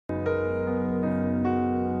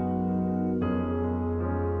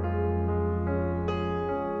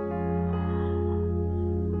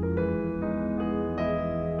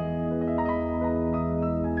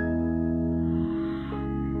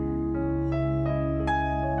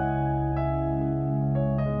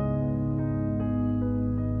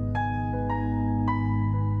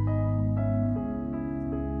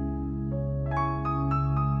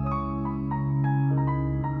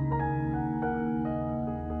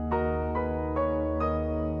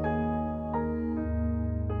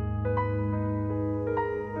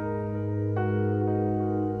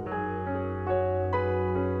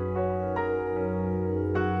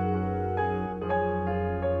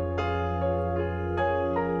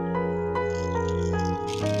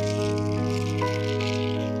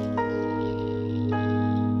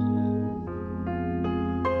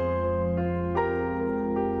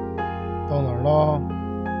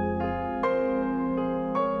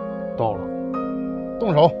到了，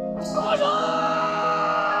动手！动手！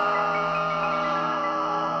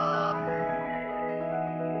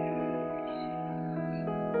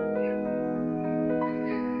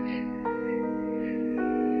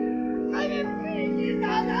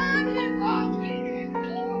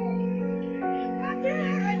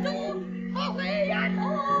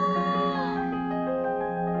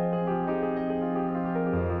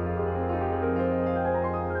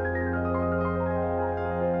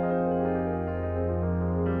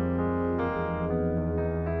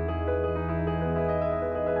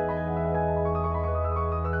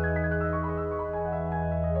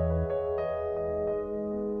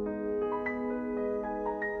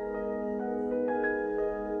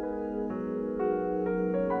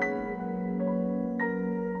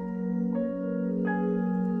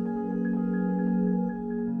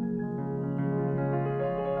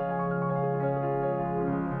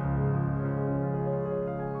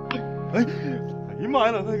哎呀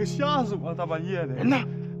妈呀，那个吓死我了！大半夜的。人呢？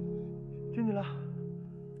进去了，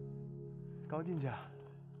刚进去，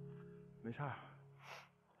没事儿。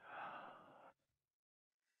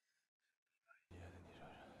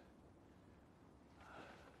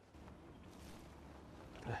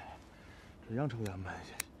哎，这让抽烟呗？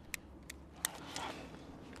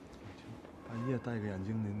半夜戴个眼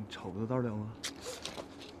镜的，你瞅不得了吗？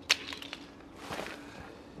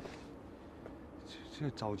这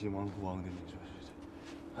着急忙慌的，你说是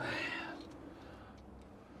这？哎呀，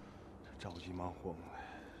这着急忙慌的，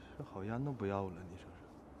这好烟都不要了，你说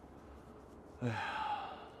说？哎呀，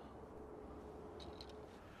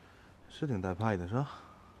是挺带派的，是吧？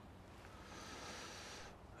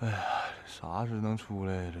哎呀，啥时能出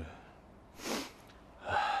来呀？这？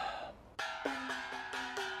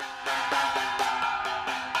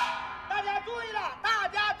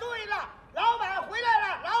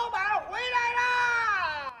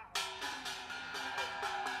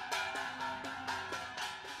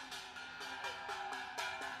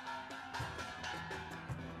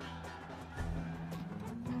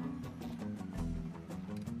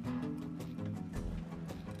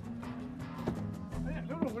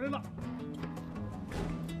 回来了！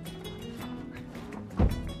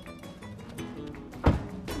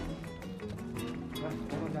来，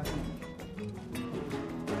王大家，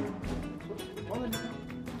王大家，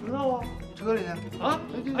不知道啊？车里呢？啊？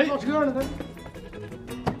哎，到车了，他。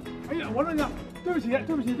哎呀，王大家，对不起，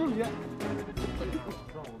对不起，对不起。哎，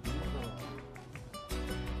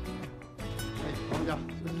王大家，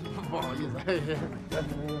不好意思，哎，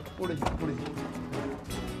不客气，不客气。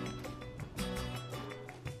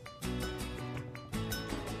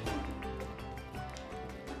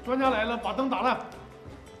 专家来了，把灯打亮。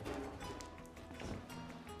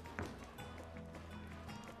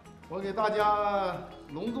我给大家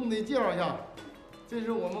隆重的介绍一下，这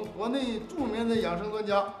是我们国内著名的养生专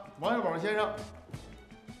家王小宝先生，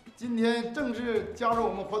今天正式加入我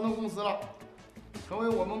们环通公司了，成为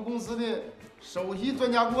我们公司的首席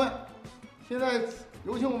专家顾问。现在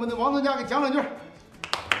有请我们的王专家给讲两句。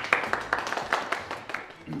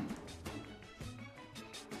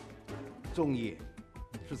中医。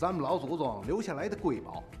 是咱们老祖宗留下来的瑰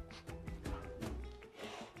宝。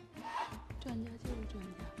专家就是专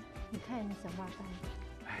家，你看人家想法干的。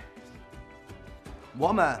哎，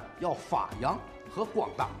我们要发扬和广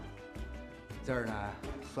大。今儿呢，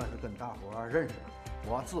算是跟大伙儿认识了。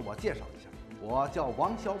我自我介绍一下，我叫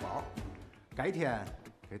王小宝，改天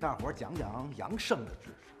给大伙儿讲讲养生的知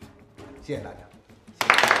识。谢谢大家。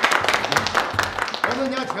王专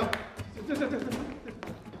家，请。这。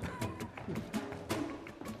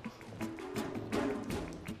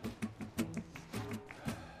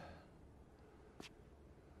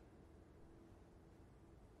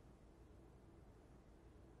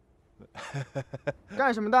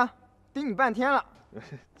 干什么的？盯你半天了。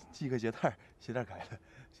系个鞋带，鞋带开了，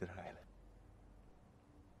鞋带开了。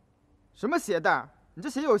什么鞋带？你这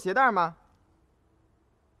鞋有鞋带吗？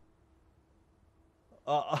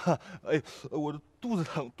哎，我这肚子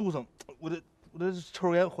疼，我这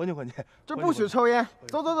抽烟缓解缓解。这不许抽烟！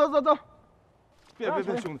走。别，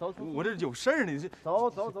兄弟，我这有事儿呢。走。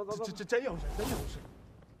这真有事，真有事。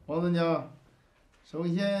王专家，首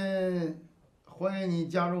先。 欢迎你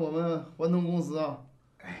加入我们环通公司啊！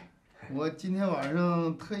我今天晚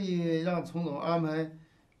上特意让丛总安排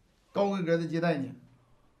高规格的接待你。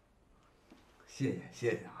谢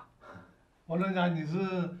谢啊！王专家，你是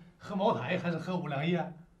喝茅台还是喝五粮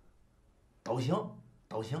液？都行。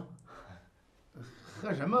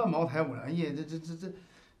喝什么茅台五粮液？这，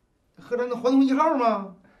喝咱的环通1号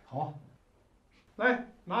吗？好，来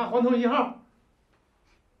拿环通1号。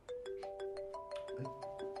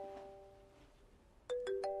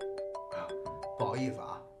不好意思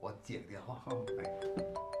啊，我接个电话。好，哎，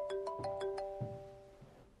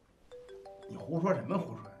你胡说什么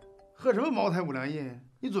胡说？喝什么茅台五粮液？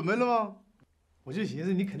你准备了吗？我就寻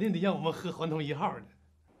思你肯定得让我们喝环通1号的。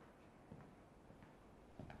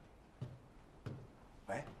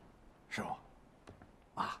喂，师傅，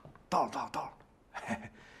啊，到了，嘿嘿，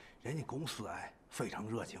人家公司哎非常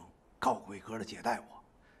热情，高规格的接待我，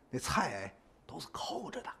那菜哎都是扣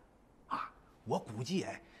着的，啊，我估计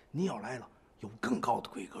哎你要来了有更高的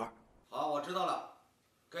规格。好，我知道了，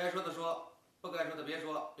该说的说，不该说的别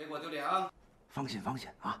说，别给我丢脸啊！放心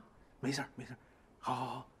啊，没事儿。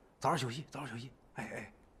好，早点休息。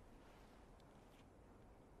哎。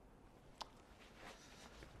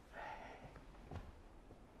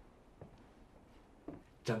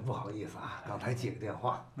真不好意思啊，刚才接个电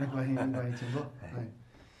话。没关系，请坐。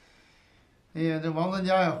哎呀，这王专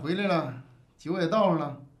家呀回来了，酒也倒上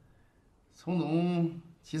了，丛总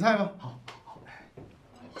起菜吧。好。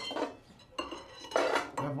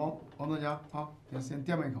来，王专家啊，先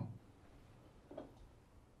垫吧一口。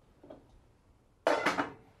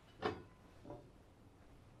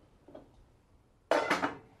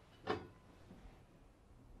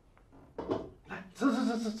来，吃，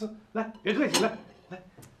来，别客气，来。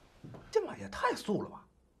这玩意也太素了吧！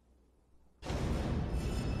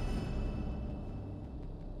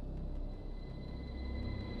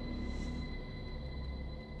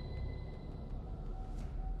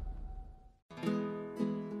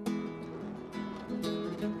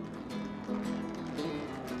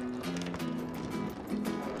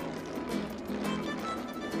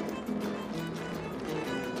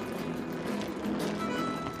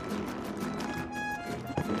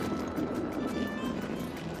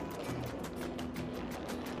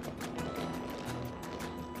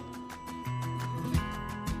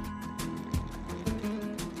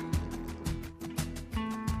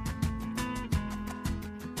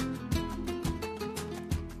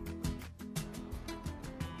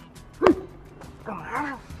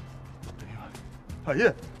哎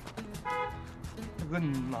呀，大哥，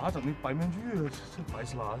你哪整的白面具啊？这白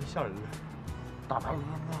呲啦的吓人了。大白天的，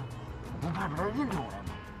不怕别人认出来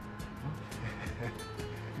吗？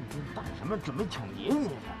你这干什么？准备抢劫呢？这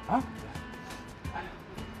是啊？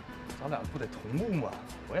咱俩不得同步吗？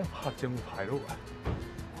我也怕监控拍着我。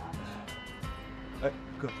哎，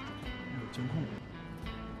哥，那有监控吗？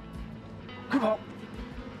快跑！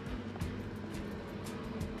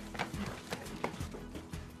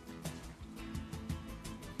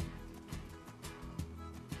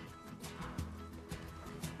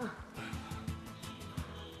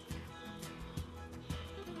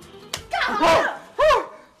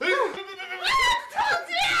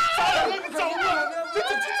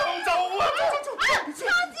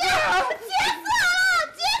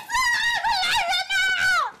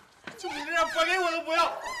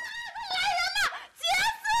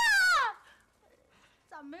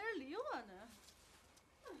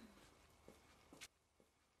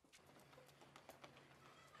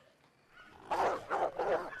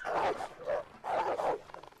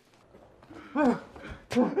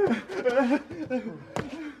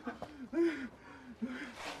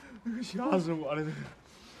吓死我了！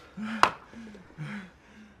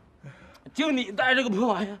就你带这个破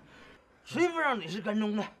玩意儿，谁不知道你是跟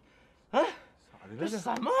踪的？啊？这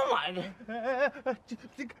什么玩意儿？哎，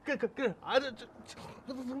这干啥？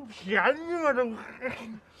这便宜吗？这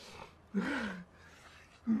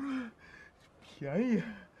便宜，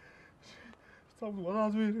遭多大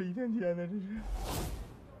罪？这一天天的，这是。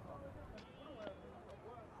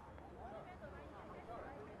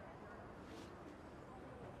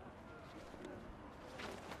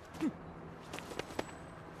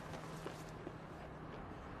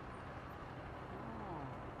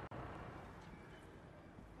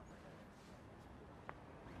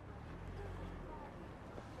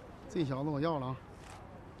这小子我要了啊！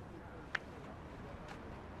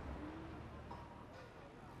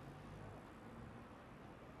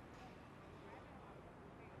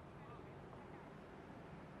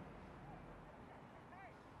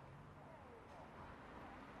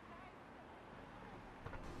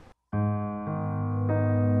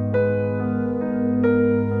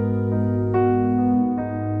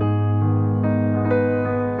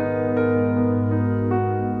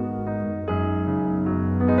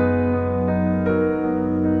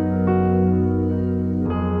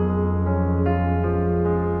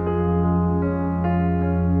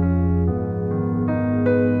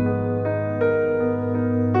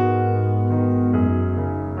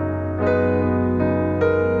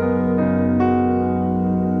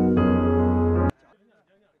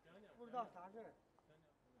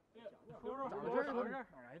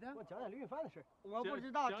我讲点驴饭的事。我不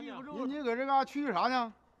知道，记不住。你搁这嘎蛐蛐啥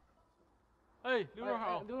呢？哎，刘总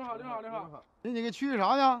好，刘总好，刘总好，刘总好。你给蛐蛐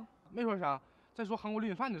啥呢？没说啥，在说韩国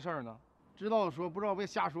驴饭的事儿呢。知道说，不知道别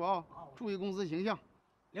瞎说啊！注意公司形象。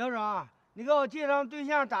刘总，你给我介绍对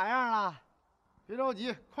象咋样了？别着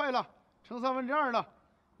急，快了，成2/3了。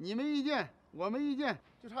你没意见，我没意见，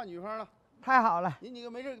就差女方了。太好了，你个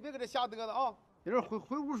没事别搁这瞎嘚瑟啊！有事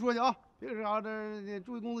回屋说去啊！别搁这啥这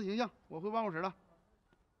注意公司形象，我回办公室了。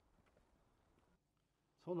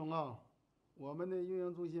丛总啊，我们的运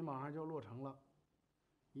营中心马上就要落成了，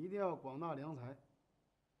一定要广纳良才。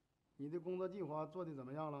你的工作计划做的怎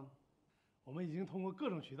么样了？我们已经通过各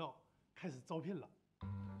种渠道开始招聘了。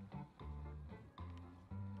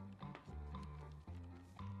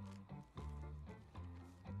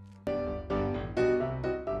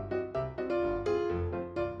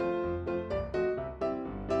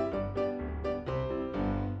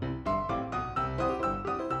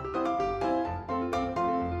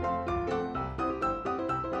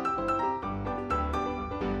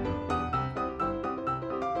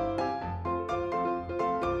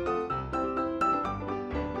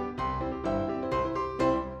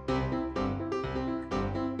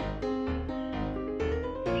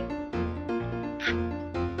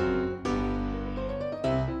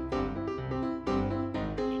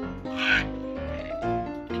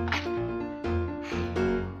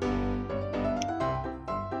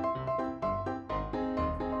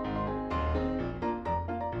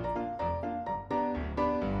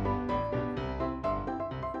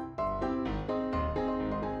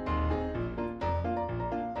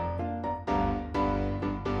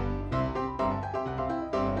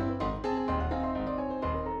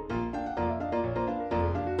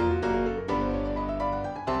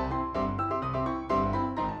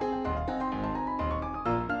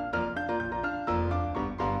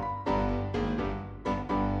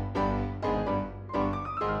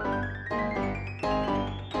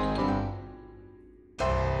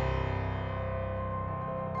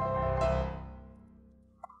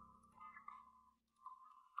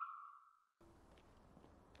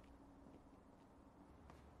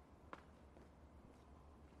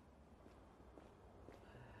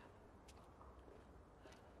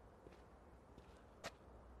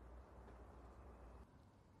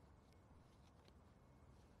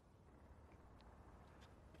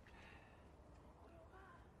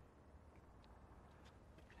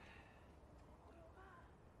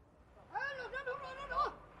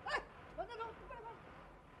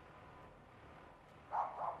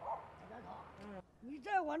你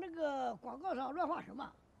在我那个广告上乱画什么？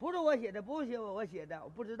不是我写的，不是我写的，我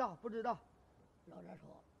不知道。老张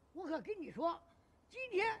头，我可跟你说，今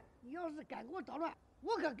天你要是敢给我捣乱，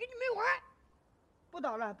我可跟你没完。不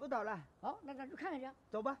捣乱。好，那咱去看看去。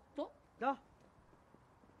走吧，走。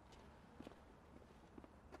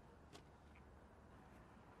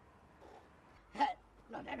哎，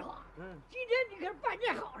老张头，今天你可是办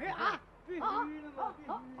件好事啊！必须的嘛，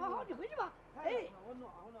好，你回去吧。哎，我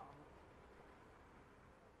暖和。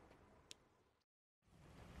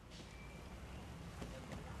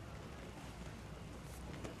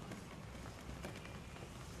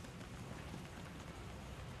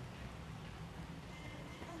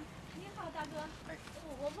大哥，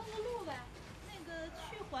我问个路呗，那个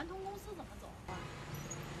去环通公司怎么走啊？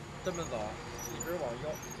这么走，一直往右，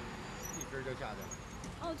一直就下去了。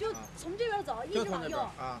哦，就从这边走，一直往右。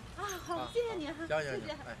啊，好，谢谢你哈。行，谢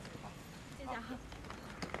谢。哎，好，谢谢哈。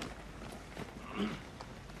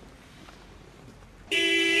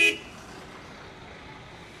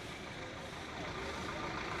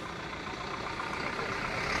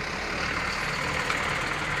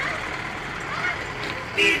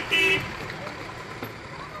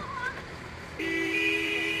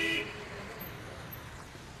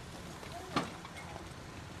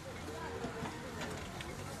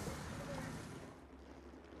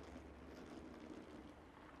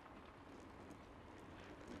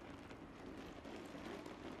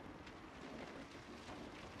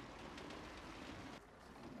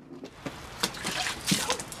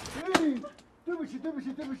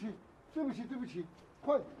对不起，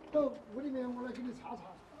快到屋里面，我来给你擦擦。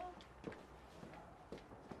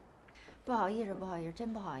不好意思，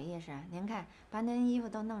真不好意思。您看，把您衣服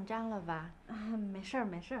都弄脏了吧？没事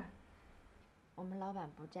儿。我们老板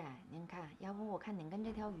不在，您看，要不我看您跟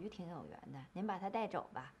这条鱼挺有缘的，您把它带走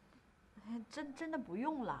吧。真的不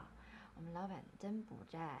用了。我们老板真不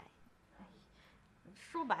在。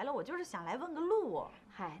说白了，我就是想来问个路。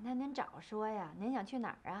嗨，那您早说呀！您想去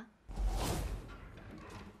哪儿啊？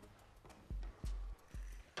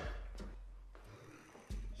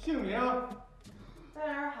姓名。大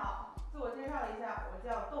人好，自我介绍一下，我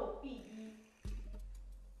叫窦碧一。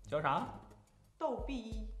叫啥？窦碧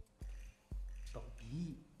一。窦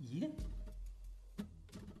碧一。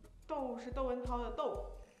窦是窦文涛的窦，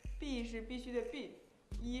碧是必须的碧，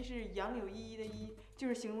一是杨柳依依的依，就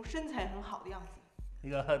是形容身材很好的样子。那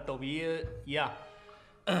个窦碧一啊，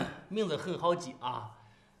名字很好记啊。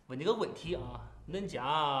问你个问题啊，恁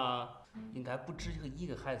家应该不止这个一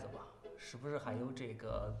个孩子吧？是不是还有这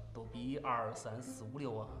个窦碧2、3、4、5、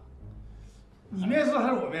6啊？你面试还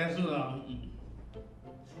是我面试啊？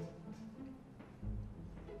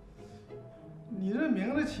你这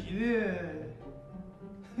名字起的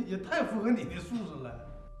也太符合你的素质了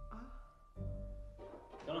啊！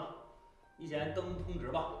行了，你先等通知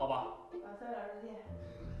吧，好吧？啊，3个小时见。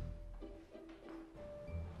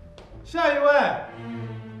下一位。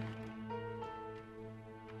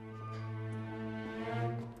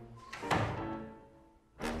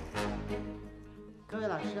各位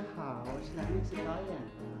老师好，我是来面试导演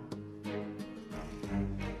的。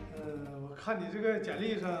我看你这个简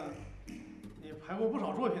历上，你拍过不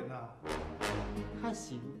少作品呢。还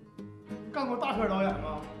行。干过大片导演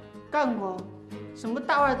吗？干过，什么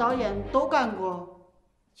大腕导演都干过。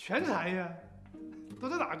全才呀，都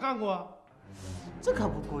在哪干过？这可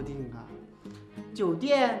不固定啊，酒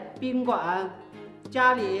店、宾馆、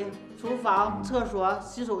家里、厨房、厕所、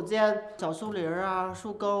洗手间、小树林啊、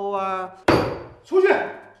树沟啊。出去！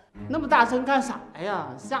那么大声干啥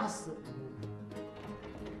呀？吓死！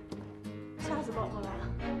吓死宝宝了！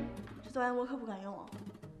这导演我可不敢用啊，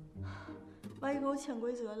万一给我潜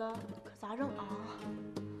规则了，可咋整啊？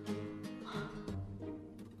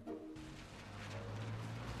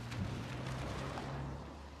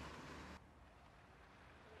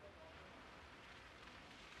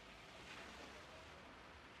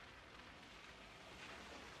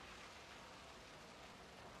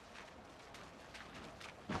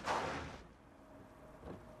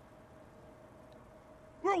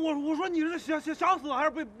不是我说你是想死还是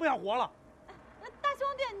不想活了？大兄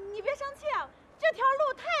弟，你别生气啊，这条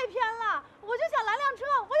路太偏了，我就想拦辆车，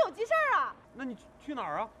我有急事儿啊。那你去哪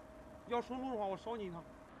儿啊？要顺路的话，我捎你一趟。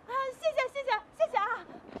啊，谢谢啊。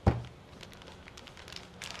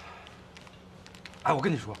哎，我跟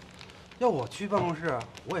你说，要我去办公室，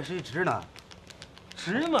我也是一直男。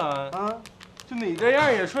直男啊？就你这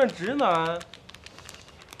样也算直男？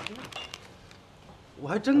我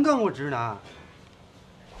还真干过直男。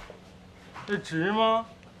这直吗？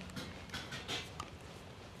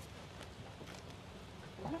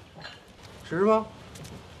直吗？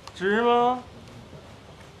直吗？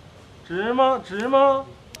直吗？直吗？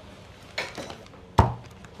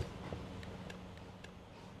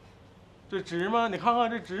这直吗？你看看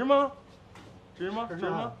这直吗？直吗？直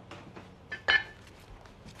吗？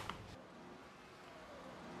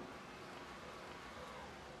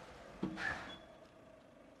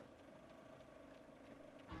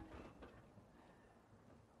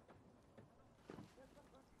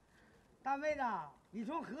大妹子，你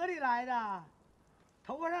从河里来的，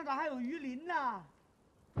头发上咋还有鱼鳞呢？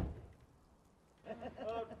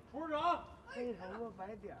厨师长，黑头发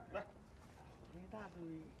白点儿，来，一大堆。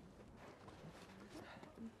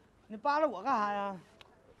你扒拉我干啥呀？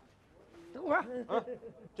等会儿。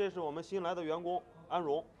这是我们新来的员工安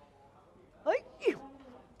荣。哎呦，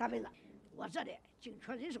大妹子，我这里紧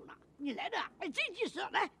缺人手呢，你来的哎真及时，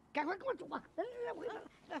来，赶快跟我走吧，来，我跟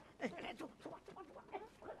你来走吧，哎，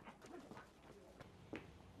快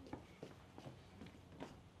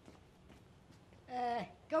来。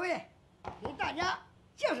各位，给大家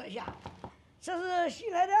介绍一下，这是新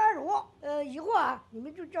来的安荣，以后啊，你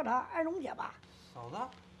们就叫她安荣姐吧。嫂子，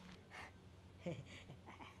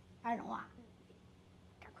安荣啊，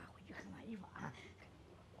赶快回去换换衣服啊，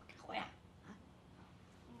我开会啊。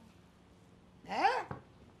哎，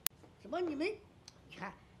怎么你们，你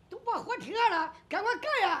看都把活停下了，赶快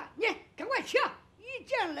干呀！你赶快去，一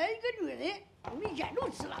见来一个女人，你们眼都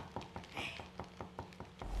直了。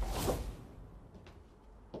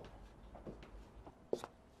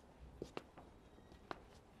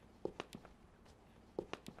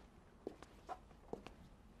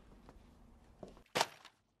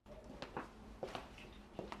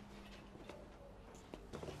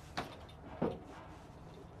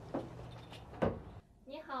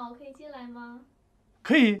好，可以进来吗？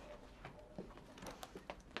可以。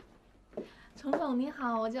程总你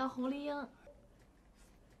好，我叫胡丽英。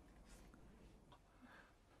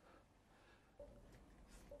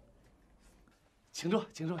请坐，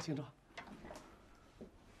请坐，请坐。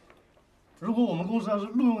如果我们公司要是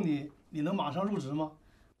录用你，你能马上入职吗？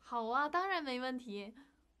好啊，当然没问题。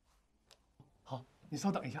好，你稍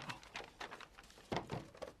等一下啊。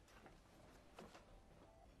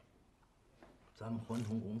咱们环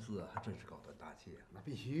通公司还真是高端大气。那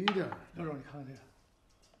必须的。刘总，你看看这个，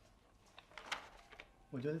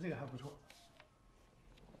我觉得这个还不错。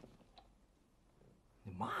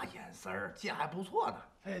你嘛眼神儿？这还不错呢。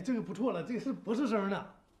哎，这个不错了，这个是不是声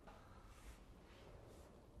的？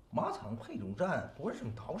马场配种站不会是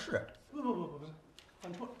陶氏？不，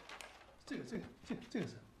犯错了，这个是。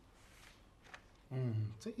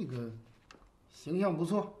这个形象不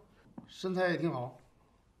错，身材也挺好。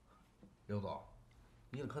刘总，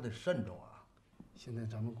你可得慎重啊！现在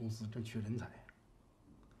咱们公司正缺人才。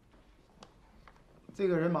这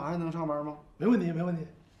个人马上能上班吗？没问题，没问题。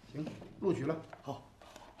行，录取了。好。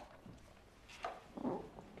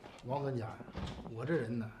王专家，我这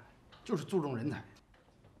人呢，就是注重人才。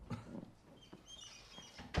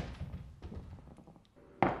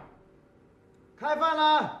开饭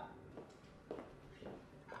了。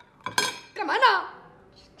干嘛呢？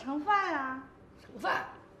盛饭呀。盛饭，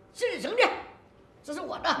是你盛的，这是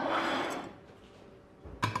我的。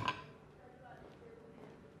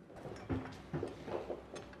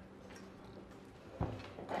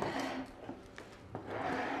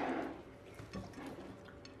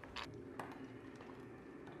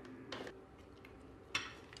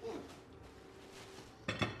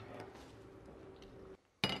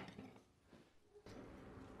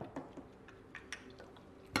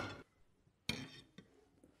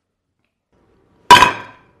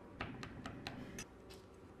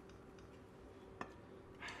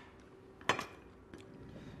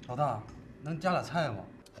老大，能加俩菜吗？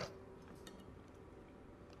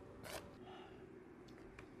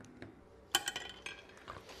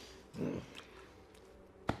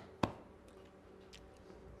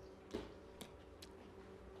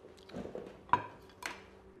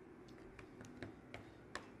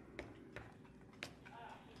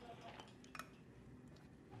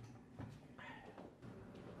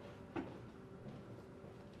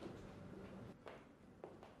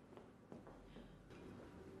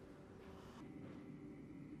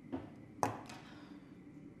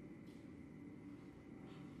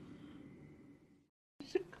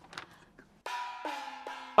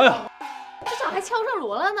哎呀，这咋还敲上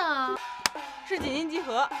锣了呢？是紧急集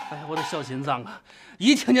合。哎呀，我的小心脏啊！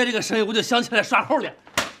一听见这个声音，我就想起来刷后了。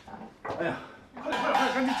哎呀，快，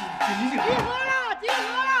赶紧紧急集合！集合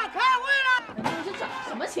了，开会了！你这整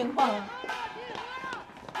什么情况啊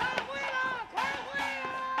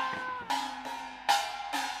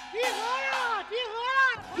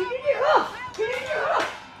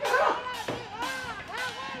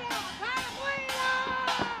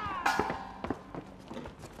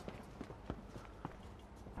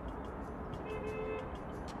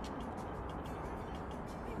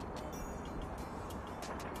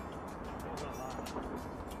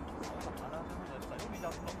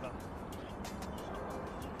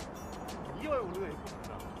？1万5的也不可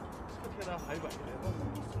能，这天南海北的，那不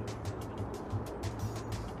是。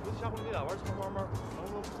我下回你俩玩长毛猫，能不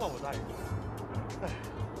能换我带一个？哎，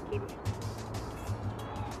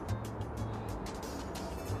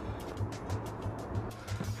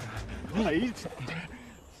哎，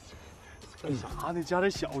干啥呢？加点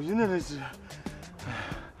小心呢，这是。哎，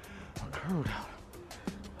把扣掉了，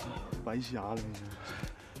白瞎了，你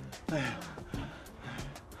这。哎呀，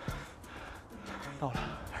到了。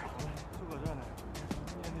就搁这呢，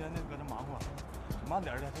天天的搁这忙活，慢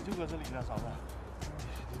点的，他就搁这里呢，嫂子。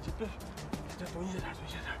你这多一点，多一点，多一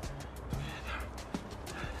点。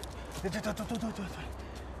对，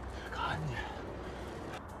看见。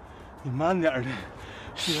你慢点的，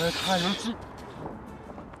现在看着是。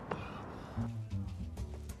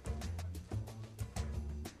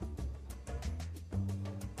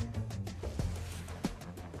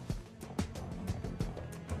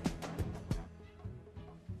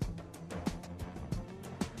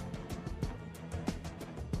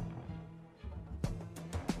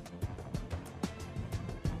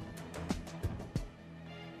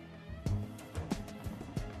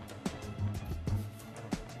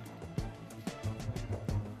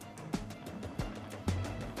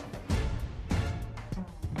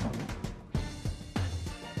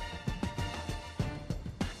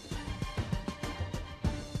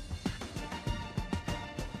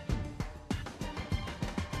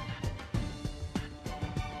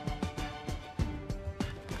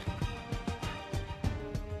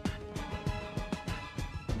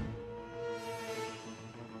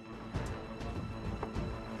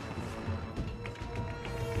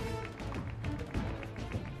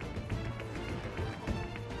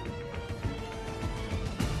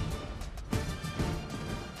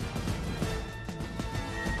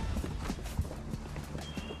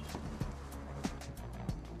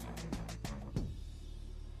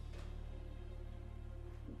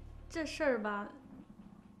这事儿吧，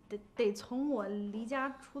得从我离家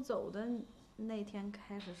出走的那天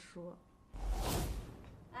开始说。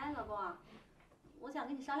哎，老公，我想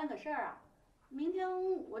跟你商量个事儿啊。明天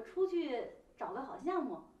我出去找个好项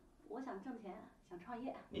目，我想挣钱，想创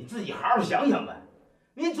业。你自己好好想想呗。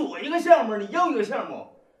你左一个项目，你右一个项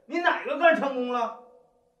目，你哪个干成功了？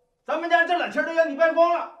咱们家这2千都让你败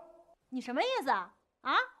光了。你什么意思啊？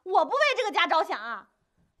啊，我不为这个家着想啊！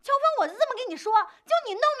秋风，我就这么跟你说，就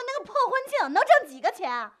你弄的那个破婚庆，能挣几个钱？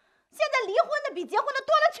现在离婚的比结婚的多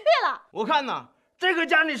了去了。我看呐，这个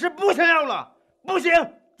家你是不想要了，不行，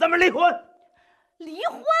咱们离婚。离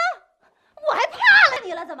婚？我还怕了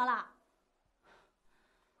你了？怎么了？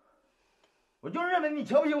我就认为你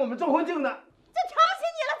瞧不起我们做婚庆的。就瞧不起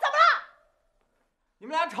你了？怎么了？你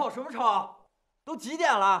们俩吵什么吵？都几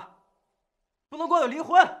点了？不能光有离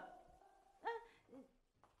婚。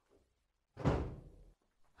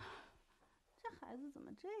这孩子怎么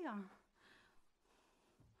这样？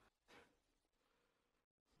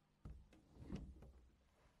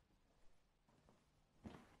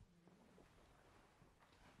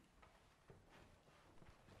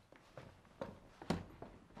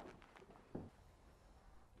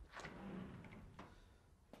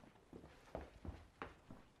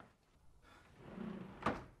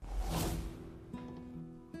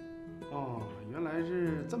哦，原来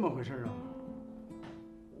是这么回事啊！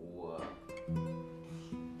我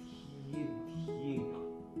天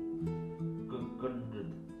跟着他，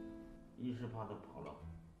一是怕他跑了，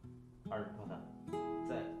二是怕他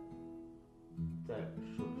再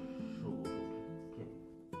受骗。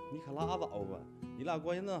你可拉倒吧！你俩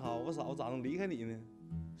关系那好，我嫂子咋能离开你呢？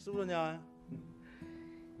是不是家呀？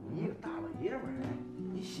你一个大老爷们儿，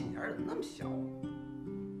你心眼儿怎么那么小啊？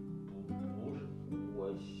不是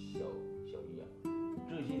我小姨啊，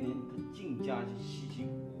这些年他净加些稀奇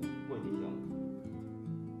古怪的项目，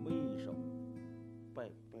没少败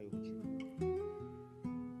过去。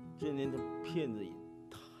这年他骗子也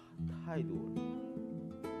太多了，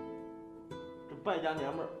这败家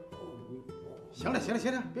娘们儿。行了，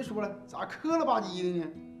别说了，咋磕了吧唧的呢？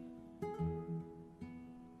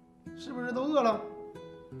是不是都饿了？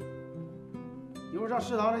一会儿上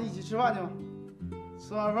食堂上一起吃饭去吧。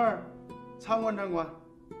吃完饭参观参观，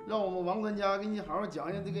让我们王专家给你好好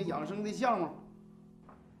讲讲这个养生的项目。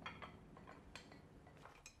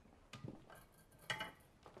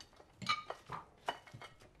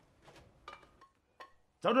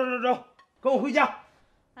走，跟我回家。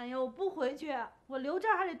哎呦，我不回去，我留这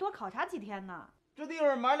儿还得多考察几天呢。这地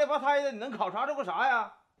方埋了吧胎的，你能考察出个啥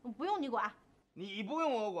呀？我不用你管。你不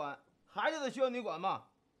用我管，孩子得需要你管吗？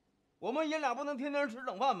我们爷俩不能天天吃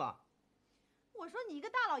冷饭吗？我说你一个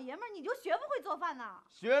大老爷们儿，你就学不会做饭呢？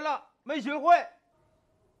学了，没学会。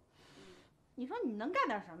你说你能干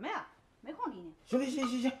点什么呀？没空理你。行，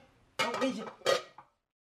那我跟你讲。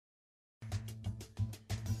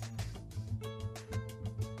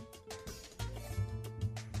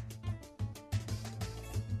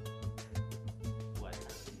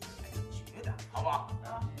好不好？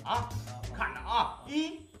啊，看着啊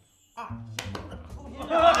，1、2、3。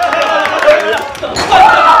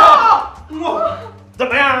怎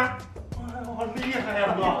么样？好厉害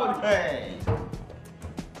呀，哥！哎，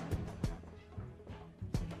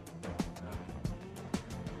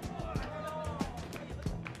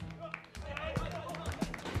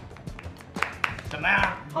怎么样？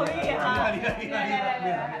好厉害！厉害！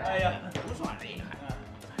哎呀，不算厉害。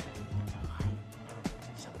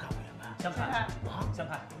想看不想看？想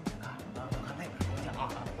看那边多讲啊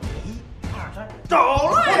！1、2、3，走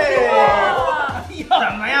嘞！怎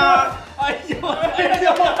么样？哎呦！厉害！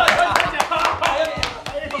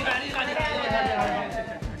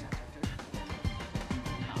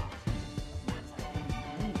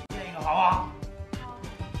这个好啊！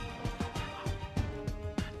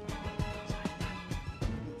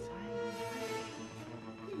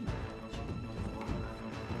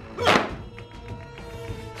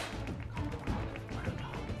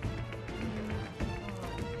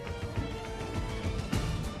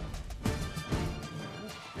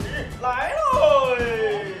来喽！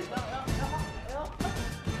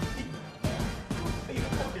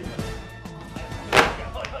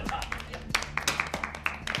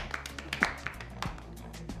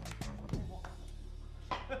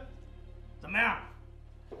怎么样？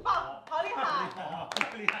好厉害！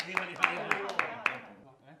厉害！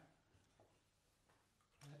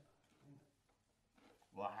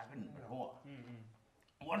我还跟你们说，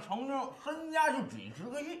我曾经身家就几10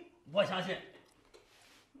个亿，我相信。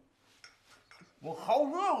我豪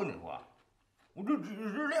奢，我跟你说，我这几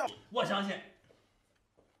10辆，我相信。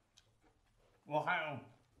我还有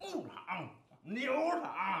牧场、牛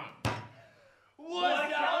场。我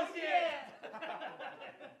相信。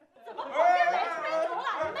怎么跑这儿来传轴了？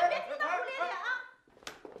你们别听他胡咧咧啊！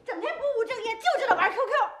整天不务正业，就知道玩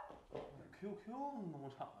QQ。QQ 那么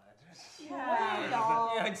长呀，这是。哎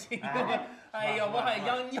呀，亲，哎呀，我还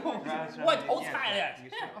养牛，我偷菜了。您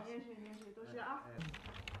是，都是啊。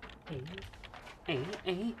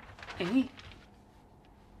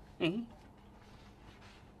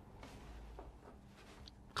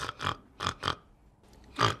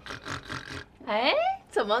哎，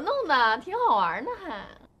怎么弄的？挺好玩呢，还。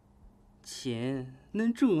亲，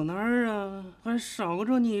恁住哪儿啊？还捎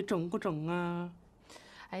着你整不整啊？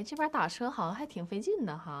哎，这边打车好像还挺费劲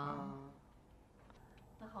的哈。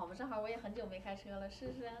那好吧，正好我也很久没开车了，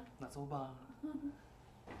试试。那走吧。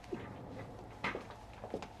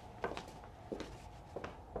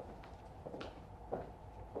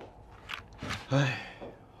哎，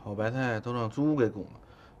好白菜都让猪给拱了，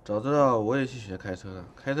早知道我也去学开车了，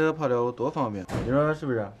开车跑了多方便，你说是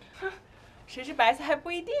不是？谁是白菜还不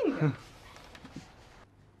一定呢。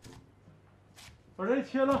把这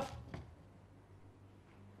切了。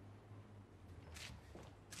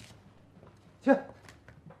切。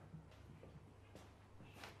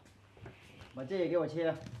把这也给我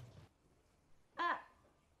切。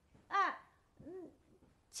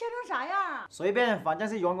切成啥样啊？随便，反正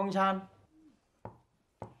是员工餐。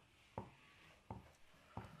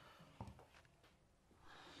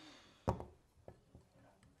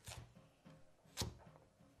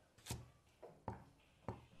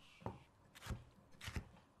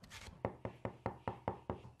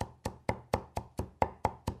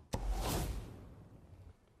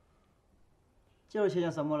这又切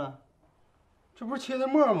成什么了？这不是切的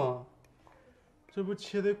末吗？这不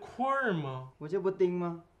切的块儿吗？我这不丁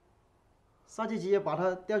吗？杀鸡直接把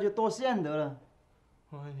它调去剁馅得了。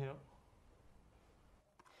哎呀，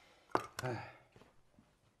哎，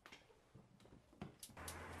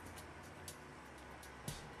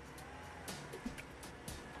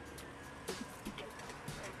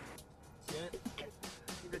亲，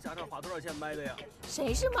你这驾照花多少钱买的呀？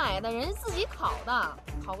谁是买的？人家自己考的，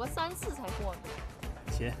考个3次才过呢。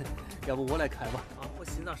亲，要不我来开吧？啊，我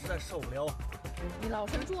心脏实在受不了。你老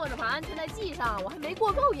实坐着，把安全带系上，我还没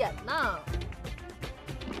过够瘾呢。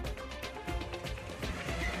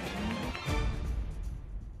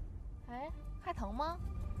哎，还疼吗？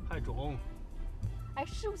还肿。哎，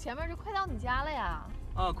师傅，前面就快到你家了呀？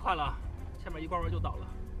啊，快了，前面一拐弯就到了。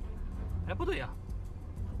哎，不对呀，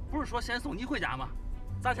不是说先送你回家吗？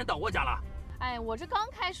咋先到我家了？哎，我这刚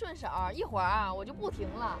开顺手，一会儿啊我就不停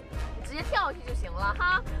了，你直接跳下去就行了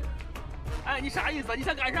哈。哎，你啥意思？你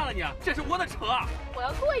想干啥了你？这是我的车，我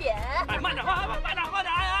要过瘾。哎，慢点，慢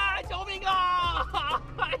点！哎，救命啊！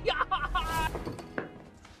哎呀！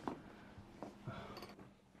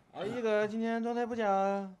阿姨哥今天状态不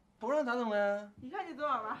佳，头上咋整的？你看你昨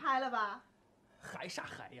晚玩嗨了吧？嗨啥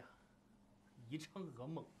嗨呀？一场噩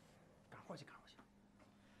梦，干活去。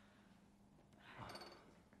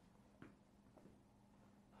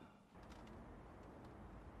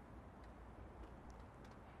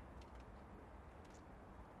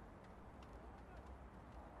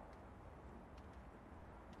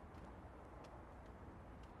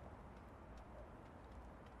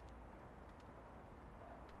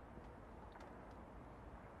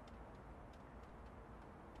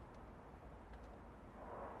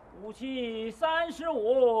武器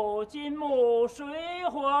35，金木水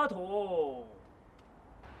火土。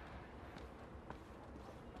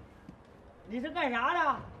你是干啥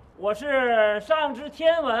的？我是上知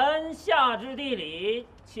天文，下知地理，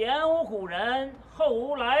前无古人，后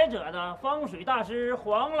无来者的风水大师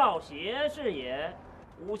黄老邪是也。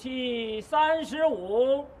武器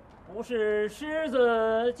35，不是狮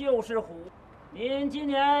子就是虎。您今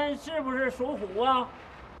年是不是属虎啊？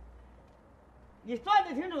你算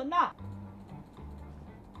的挺准的。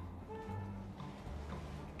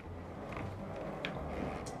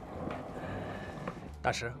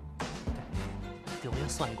大师，给我也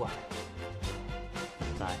算一卦。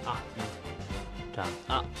来啊，张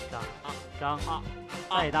啊，张啊，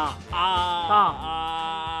再大啊，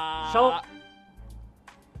大收。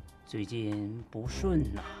最近不顺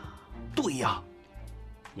呐。对呀，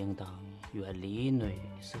应当远离女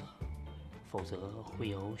色。否则会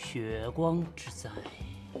有血光之灾。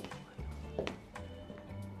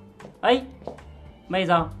哎，妹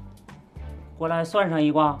子，过来算上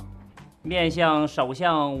一卦，面相手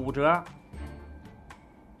相5折，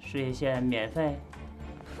事业线免费。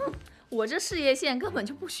哼，我这事业线根本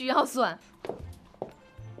就不需要算。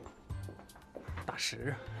大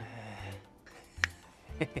师，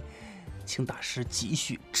请大师继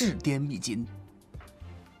续指点迷津。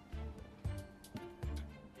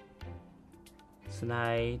此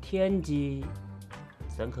乃天机，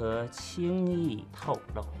怎可轻易透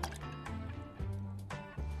露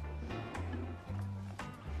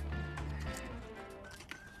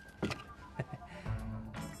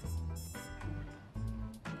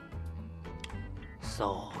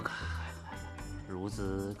？so 孺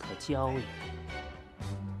子可教也。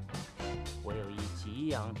我有一给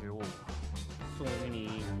养之物，送与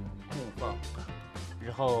你供奉，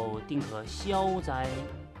日后定可消灾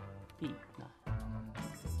避难。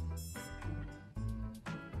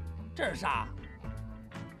这是啥？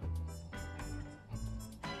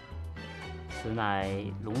此乃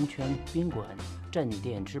龙泉宾馆镇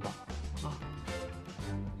店之宝啊！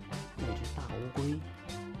那只大乌龟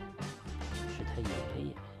是他爷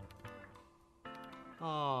爷。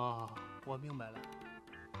哦，我明白了，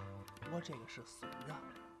我这个是孙子。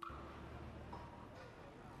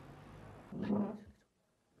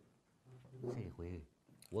这回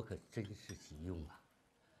我可真是急用了，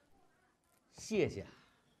谢谢，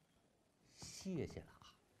谢谢了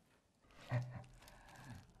啊！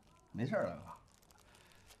没事了啊，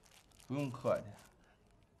不用客气。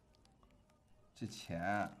这钱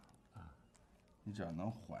啊，你只要能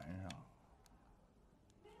还上，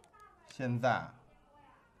现在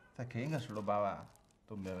再给你个10多8万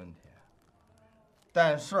都没问题。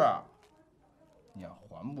但是你要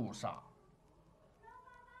还不上，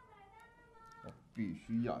我必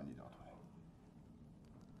须要你条腿，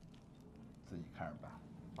自己看着办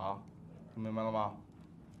啊，听明白了吗？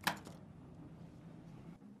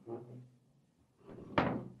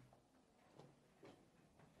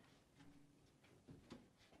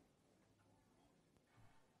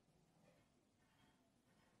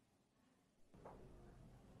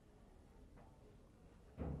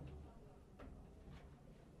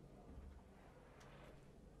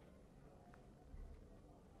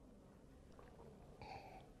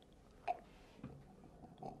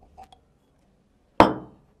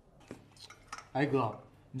哎哥，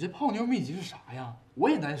你这泡妞秘籍是啥呀？我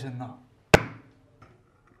也单身呢。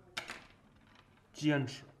坚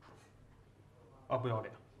持啊，不要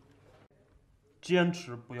脸！坚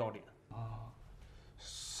持不要脸啊！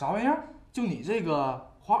啥玩意儿？就你这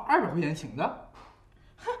个花200块钱请的？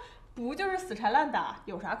哼，不就是死缠烂打，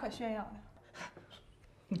有啥可炫耀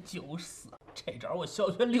的？就是，这招我小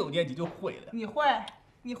学6年级就会了。你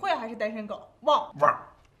会还是单身狗？忘。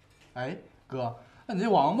哎，哥。那你这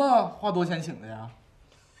王八花多少钱请的呀？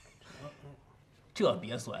这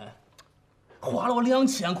别算，花了我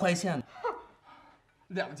2000块钱。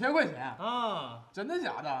2000块钱啊？真的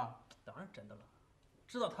假的？当然真的了。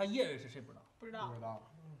知道他爷爷是谁不知道？不知道。不知道。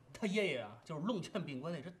他爷爷啊，就是龙泉宾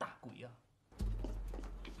馆那只大龟呀。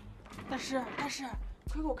大师，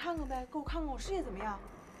快给我看看呗，给我看看我事业怎么样？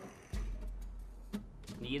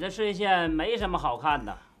你的事业线没什么好看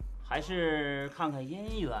的，还是看看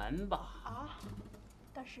姻缘吧。啊？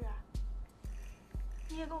大师，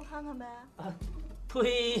你也给我看看呗。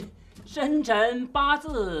推生辰八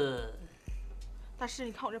字。大师，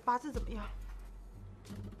你看我这八字怎么样？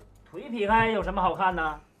腿劈开有什么好看的？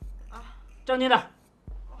啊，正经点。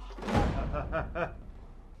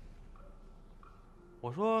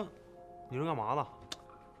我说，你这干嘛呢？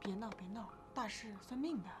别闹，大师算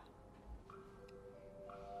命的。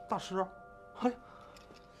大师，嘿，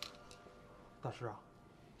大师啊。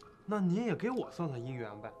那您也给我算算姻缘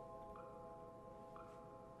呗。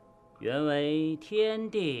缘为天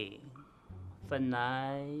定，分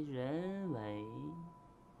乃人为。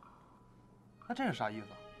那这是啥意思？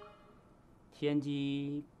天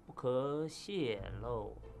机不可泄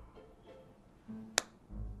露。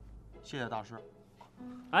谢谢大师。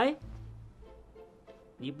哎，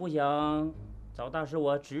你不想找大师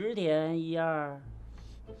我指点一二？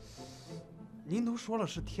您都说了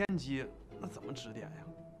是天机，那怎么指点呀？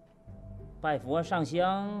拜佛上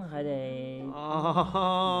香还得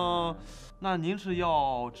啊，那您是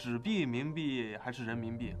要纸币、冥币还是人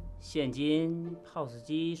民币？现金、POS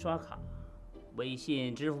机刷卡、微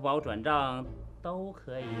信、支付宝转账都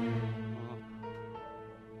可以。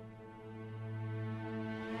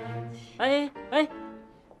哎。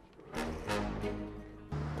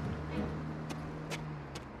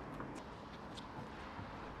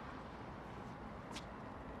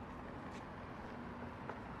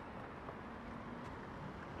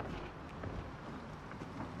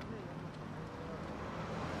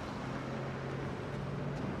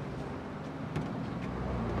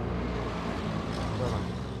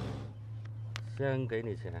先给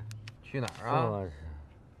你钱，去哪儿啊？我去，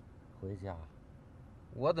回家。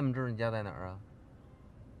我怎么知道你家在哪儿啊？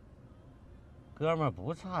哥们儿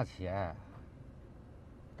不差钱。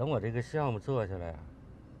等我这个项目做下来，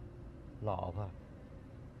老婆、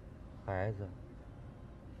孩子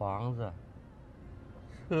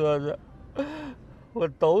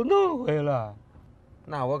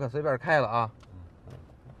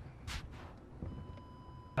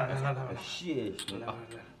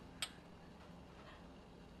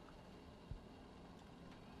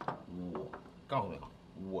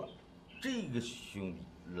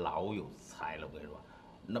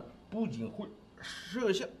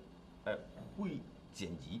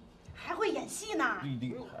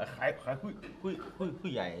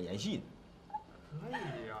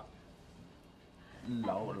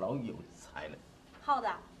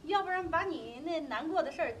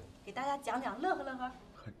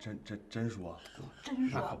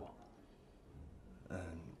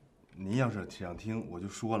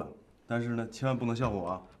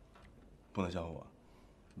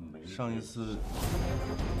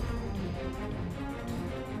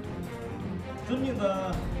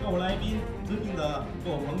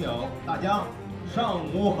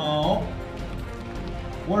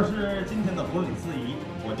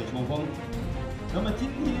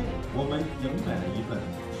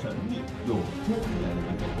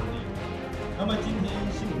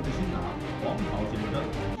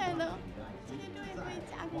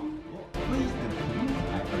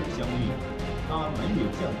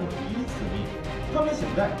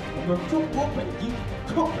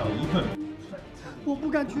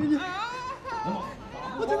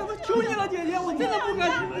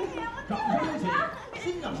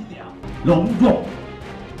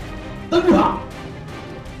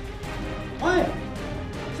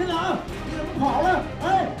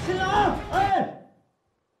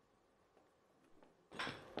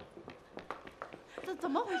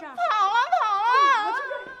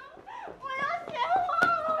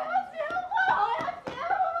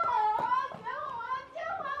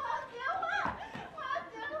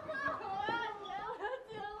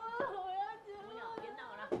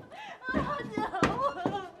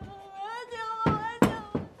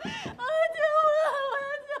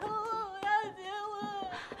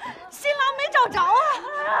新郎没找着啊！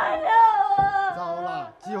糟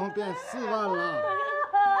了，结婚变4万了。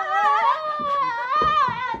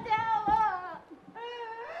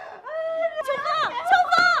秋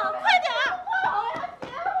风，快点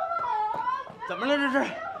怎么了这是？晕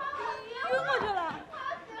过去了。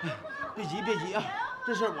别急啊，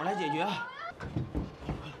这事儿我来解决啊。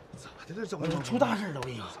咋的了？怎么出大事了？我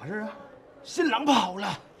跟你说，啥事啊？新郎跑了。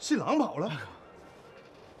新郎跑了。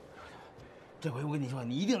这回我跟你说，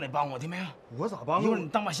你一定得帮我，听没有？我咋帮啊？一会儿你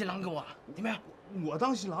当把新郎给我，听没有？我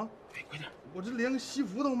当新郎？快点！我这连个西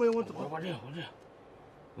服都没有，我怎么？我这样。我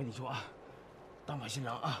跟你说啊，当把新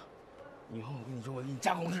郎啊，以后我跟你说，我给你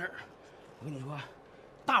加工资。我跟你说，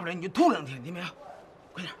大不了你就吐2天，听没有？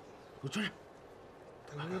快点，给我穿上。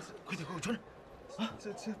快点，给我穿上。啊，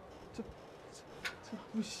这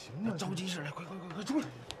不行啊！着急事来，快出来！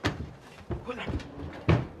快点！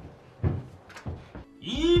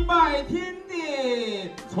一拜天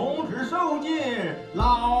地，从此受尽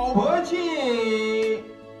老婆气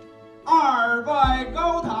；2拜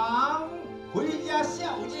高堂，回家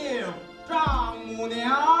孝敬丈母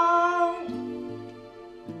娘。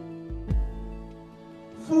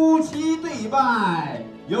夫妻对拜，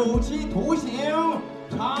有期徒刑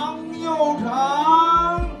长又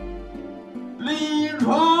长。李成。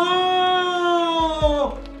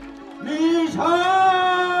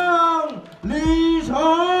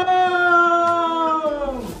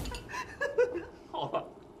好了，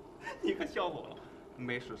你可笑我了，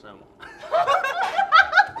没事什么。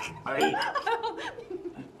哎，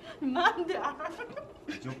你慢点儿。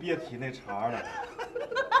你就别提那茬了。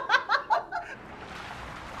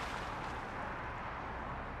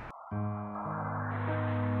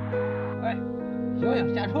哎，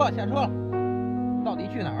行，下车了，到底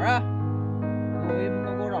去哪儿啊？周围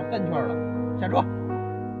都给我绕3圈了，下车。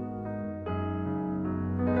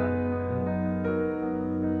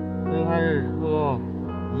这还是车？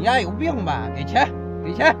你丫有病吧？给钱！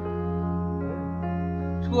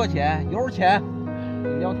车钱、油钱、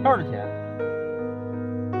聊天的钱。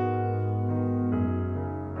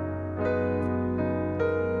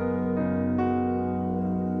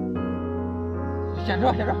下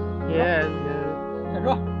车！下车！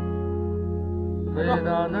回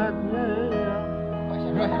到那天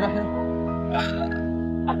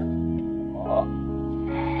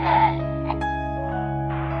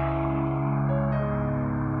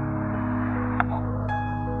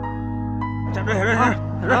下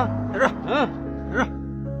车！下车！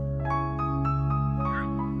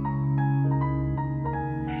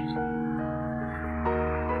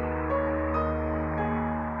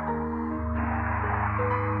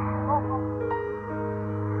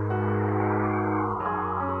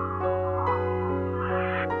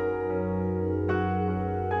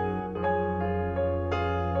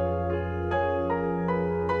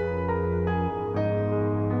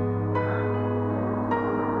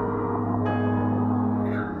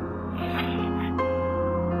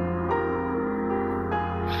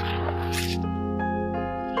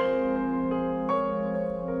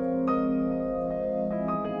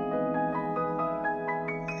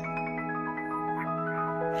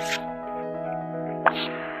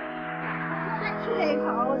吃这一口，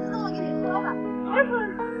我知道我给你说吧。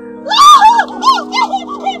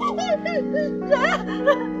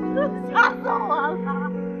吓死我了！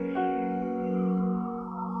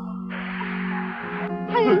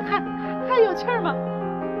还有气儿吗？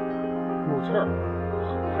有气儿，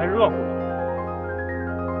还热乎呢。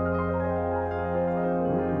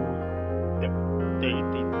对。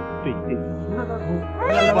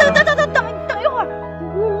等一会儿，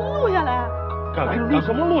录下来。干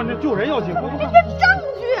什么录？那救人要紧，快！这是证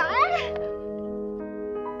据，哎。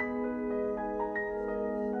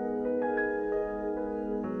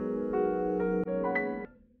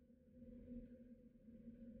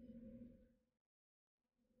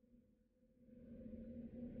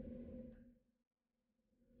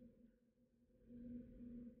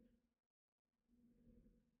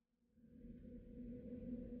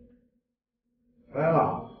来了。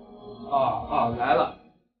来了。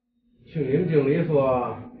听你们经理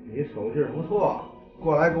说你手劲不错，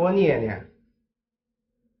过来给我捏捏。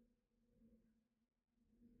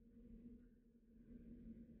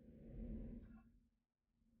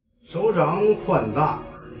手掌宽大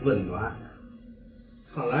温暖，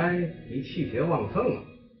看来你气血旺盛啊！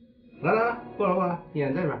来，过来，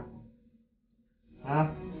捏这边。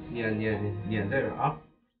啊，捏这边啊！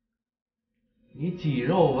你肌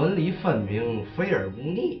肉纹理分明，肥而不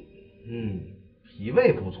腻，脾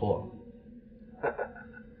胃不错。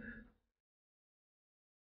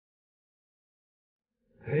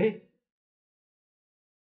哎，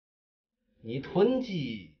你臀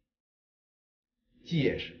肌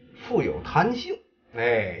结实，富有弹性，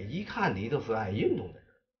哎，一看你就是爱运动的人。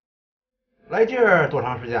来这儿多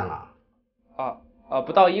长时间了？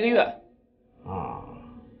不到1个月。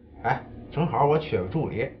哎，正好我缺个助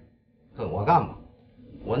理，跟我干吧。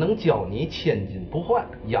我能教你千金不换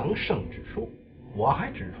养生之术，我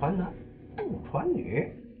还只传男不传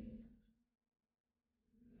女，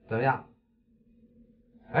怎么样？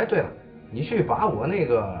哎，对了，你去把我那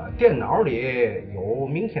个电脑里有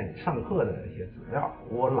明天上课的一些资料，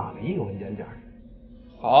我拉到一个文件夹去。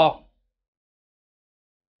好。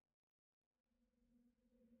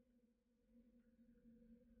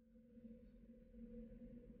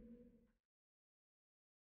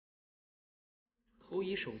偷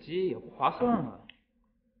一手机也不划算啊！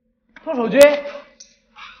偷手机！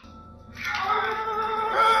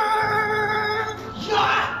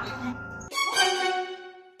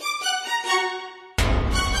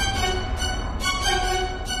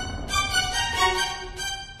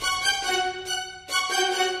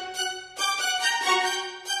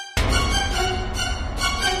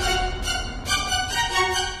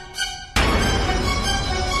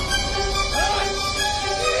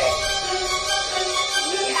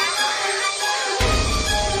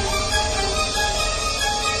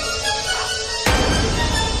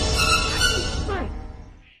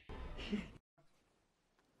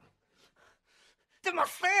怎么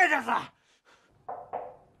飞啊这是？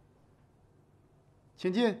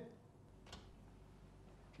请进。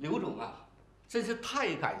刘总啊，真是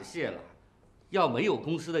太感谢了！要没有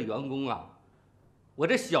公司的员工啊，我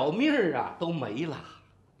这小命啊都没了。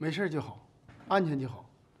没事就好，安全就好，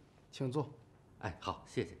请坐。哎，好，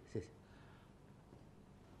谢谢。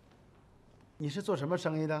你是做什么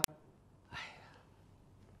生意的？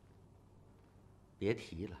别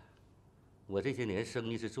提了，我这些年生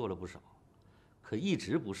意是做了不少，可一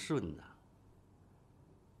直不顺呐。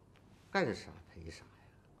干啥赔啥呀？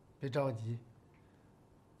别着急，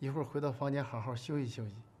一会儿回到房间好好休息休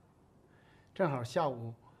息。正好下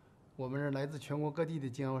午，我们这来自全国各地的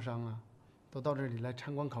经销商啊，都到这里来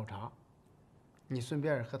参观考察。你顺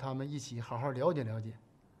便和他们一起好好了解了解。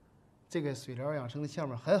这个水疗养生的项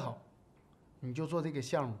目很好，你就做这个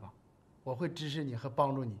项目吧，我会支持你和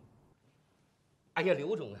帮助你。哎呀，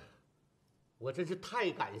刘总啊，我真是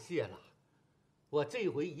太感谢了，我这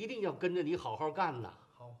回一定要跟着你好好干呐！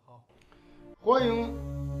好，欢迎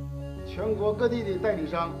全国各地的代理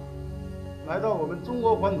商来到我们中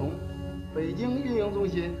国环统北京运营中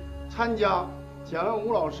心参加蒋耀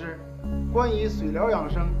武老师关于水疗养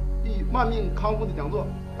生与慢病康复的讲座，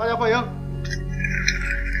大家欢迎。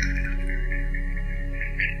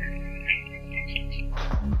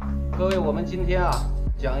各位，我们今天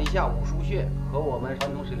讲一下五腧穴和我们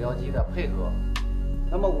传统水疗机的配合。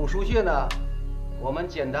那么五腧穴呢，我们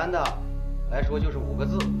简单的来说就是5个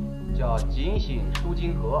字，叫紧醒舒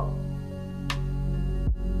筋合。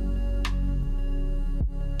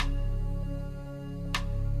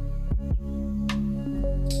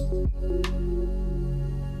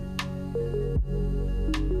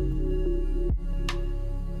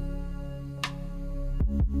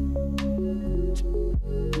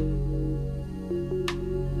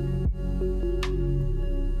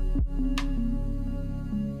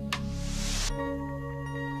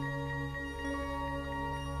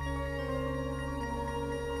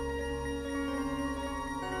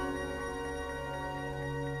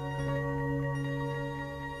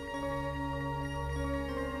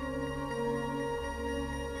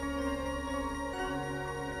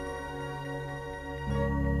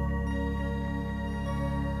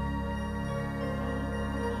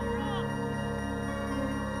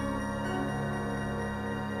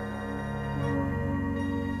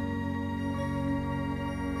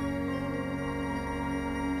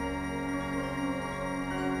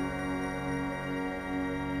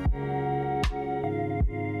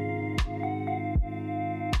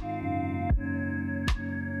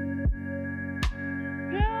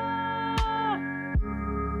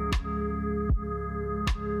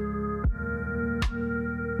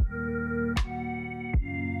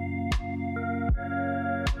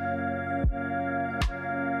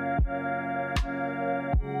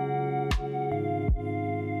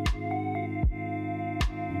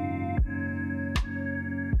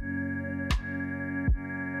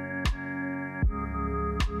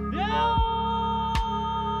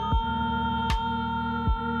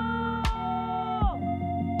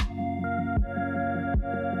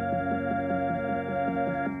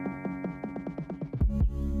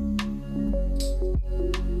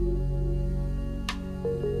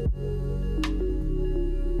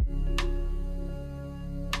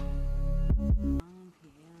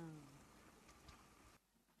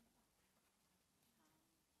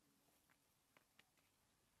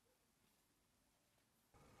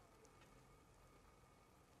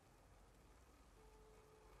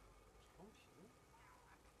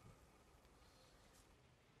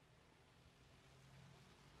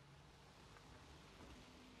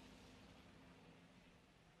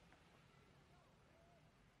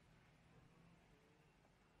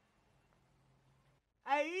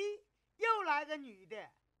哎，又来个女的。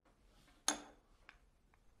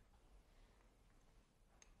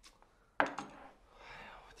哎呀，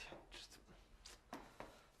我天，这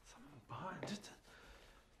怎么办？这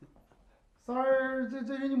三儿，这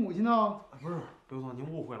是你母亲呢？不是，刘总，您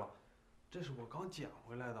误会了，这是我刚捡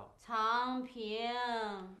回来的。长平，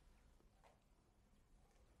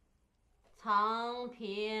长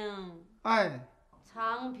平，哎，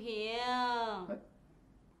长平，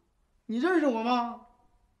你认识我吗？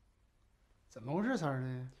怎么回事，三儿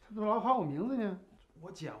呢？他怎么老喊我名字呢？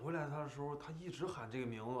我捡回来他的时候，他一直喊这个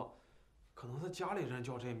名字，可能他家里人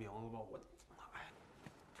叫这名字吧。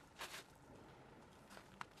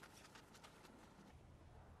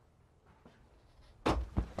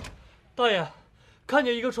大爷，看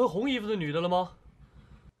见一个穿红衣服的女的了吗？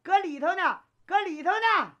搁里头呢，搁里头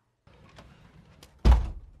呢。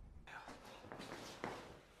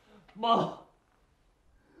妈，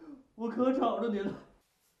我可找着你了。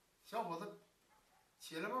小伙子，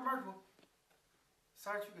起来慢慢说。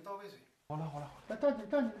三儿去给倒杯水。好嘞，好嘞。来，站起，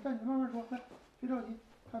站起，站起，慢慢说。来，别着急，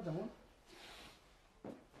看怎么了。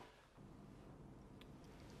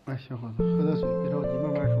哎，小伙子，喝点水，别着急，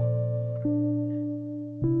慢慢说。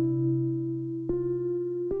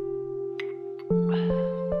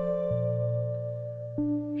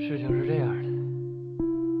事情是这样的，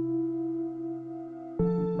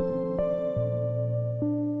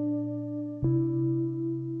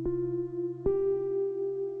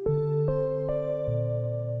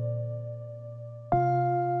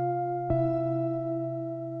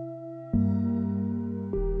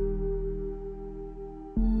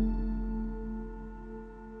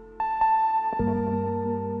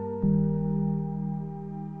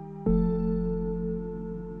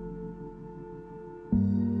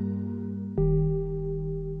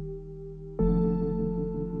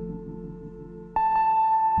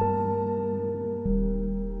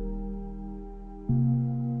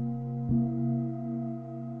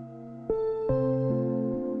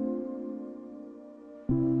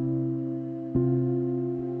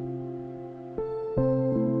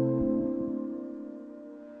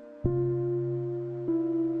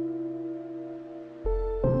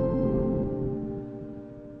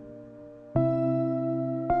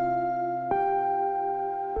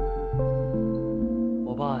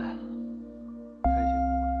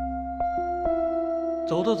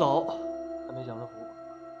走得早，还没享着福。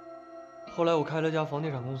后来我开了家房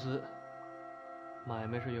地产公司，买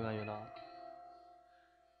卖是越干越大。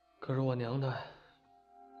可是我娘她，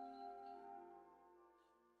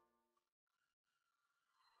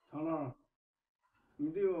长乐，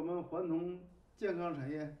你对我们环同健康产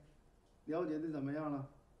业了解的怎么样了？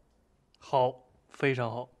好，非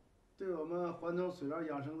常好。对我们环城水疗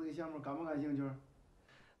养生这个项目感不感兴趣？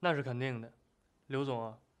那是肯定的。刘总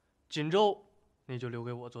啊，锦州你就留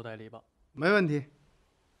给我做代理吧。没问题。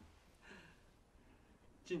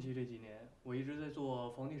近期这几年，我一直在做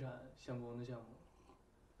房地产相关的项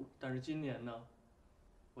目，但是今年呢，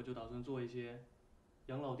我就打算做一些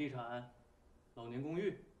养老地产、老年公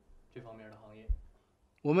寓这方面的行业。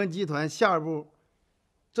我们集团下一步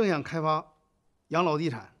正想开发养老地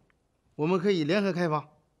产，我们可以联合开发。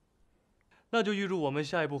那就预祝我们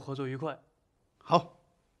下一步合作愉快。好，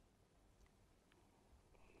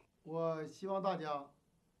我希望大家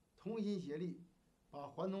同心协力，把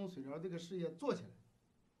环通水疗这个事业做起来。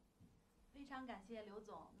非常感谢刘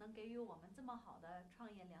总能给予我们这么好的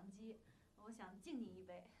创业良机，我想敬您一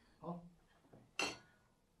杯。好，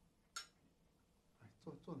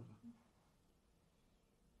坐那个。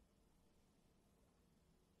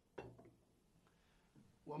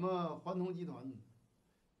我们环通集团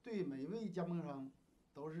对每位加盟商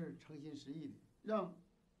都是诚心实意的，让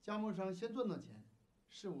加盟商先赚到钱，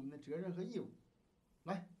是我们的责任和义务。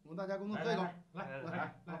来，我们大家共同喝一口，来，喝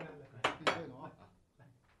一口啊！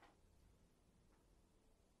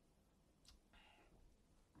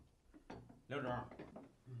刘总，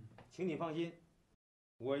请你放心，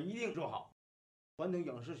我一定做好环通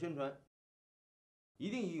影视宣传，一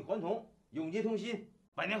定与环通永结同心，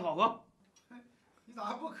百年好合。你咋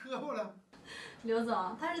还不磕巴了？刘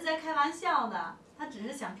总，他是在开玩笑的，他只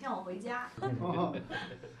是想骗我回家。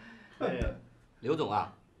刘总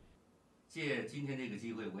啊，借今天这个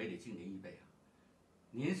机会，我也得敬您一杯啊！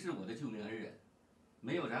您是我的救命恩人，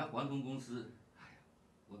没有咱环通公司，哎呀，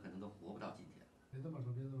我可能都活不到今天。别这么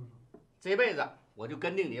说，别这么说。这辈子我就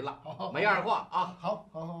跟定您了，没二话啊！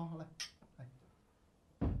好，来。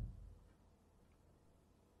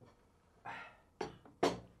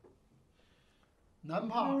男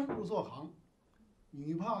怕入错行，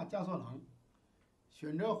女怕嫁错郎。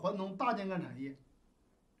选择环通大健康产业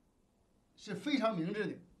是非常明智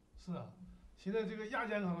的。是啊，现在这个亚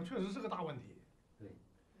健康确实是个大问题。对，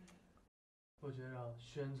我觉着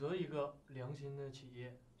选择一个良心的企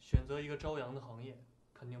业，选择一个朝阳的行业，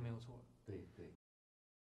肯定没有错。对，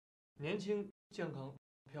年轻、健康、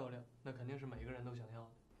漂亮，那肯定是每个人都想要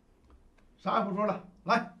的。啥也不说了，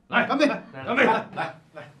来，干杯！干杯！来。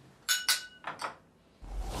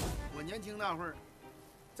我年轻那会儿，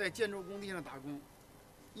在建筑工地上打工，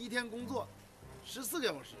一天工作14个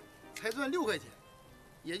小时，才赚6块钱，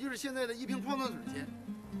也就是现在的1瓶矿泉水钱。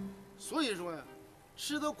所以说呀，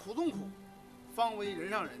吃得苦中苦，方为人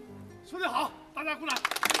上人。说得好，大家鼓掌。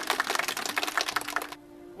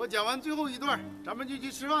我讲完最后一段，咱们就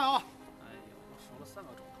去吃饭啊！哎呦，我说了3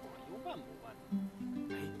个钟头了，有完不完？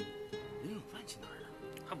哎，林永范去哪儿了？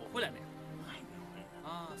还没回来呢。还没回来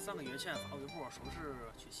啊！3个月前发微博说是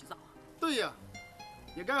去西藏了。对呀，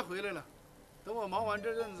也该回来了。等我忙完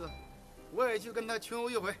这阵子，我也去跟他穷游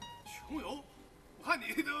一回。穷游？我看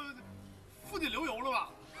你都附近流油了吧？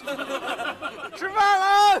吃饭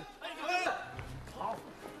了！好。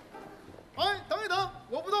哎，等一等，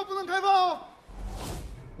我不到不能开饭哦。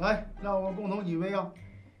来，让我们共同举杯啊，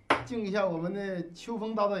敬一下我们的秋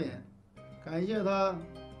风大导演，感谢他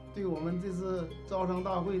对我们这次招商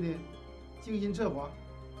大会的精心策划，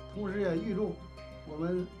同时也预祝我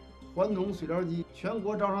们环通水疗机全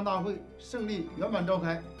国招商大会胜利圆满召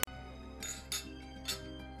开。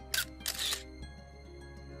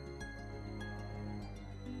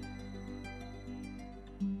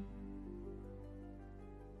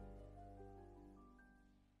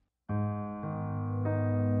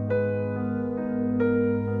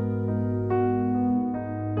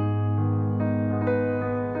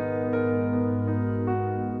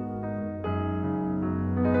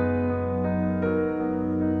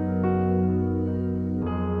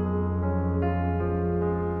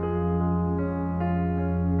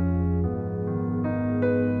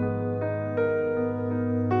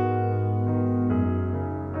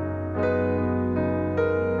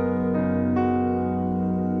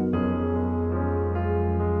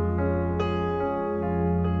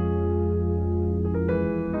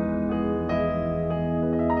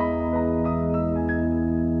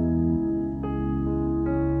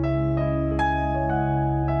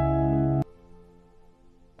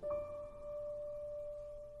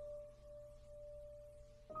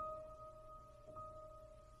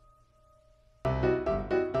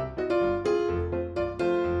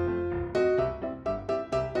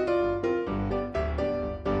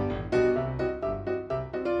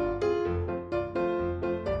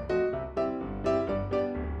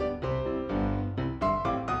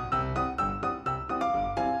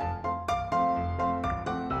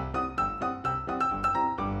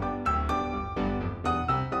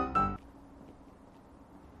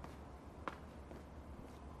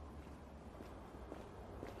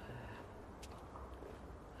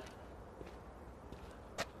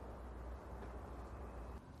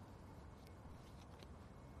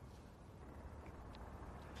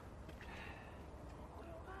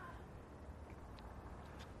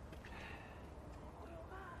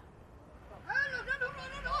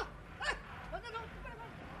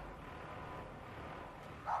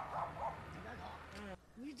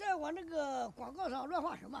广告上乱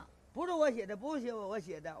画什么？不是我写的，不是我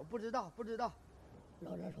写的，我不知道。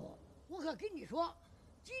老张说，我可跟你说，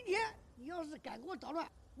今天你要是敢给我捣乱，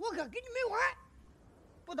我可跟你没完。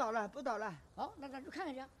不捣乱。好，那咱去看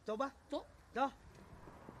看去。走吧，走。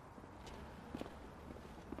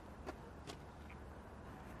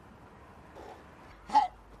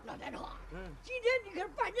哎，老张说，今天你可是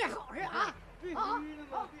办件好事啊！必须的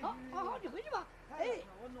嘛，好，你回去吧。哎，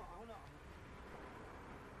我暖和。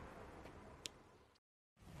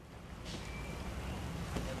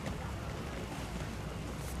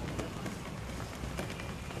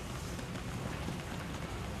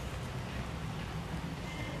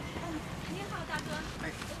您好，大哥。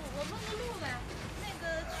我问个路呗，那个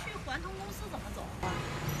去环通公司怎么走啊？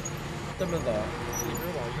这么走，一直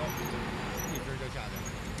往右，一直就下去了。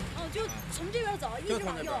哦，就从这边走，一直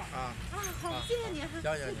往右。啊，好，谢谢您，行，谢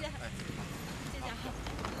谢，哎，谢谢好。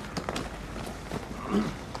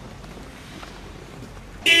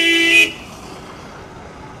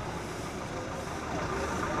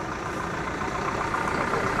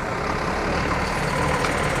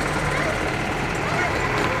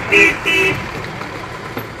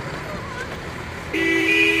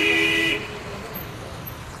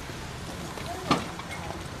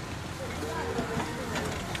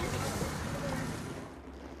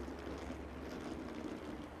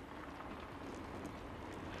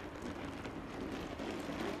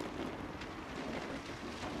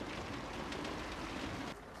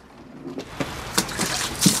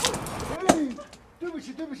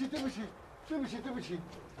对不起，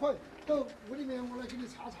快到屋里面，我来给你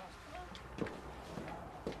擦擦。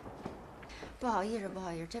不好意思，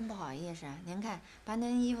真不好意思。您看，把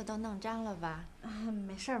您衣服都弄脏了吧？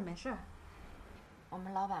没事儿。我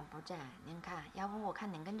们老板不在，您看，要不我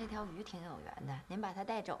看您跟这条鱼挺有缘的，您把它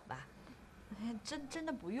带走吧。真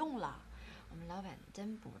的不用了。我们老板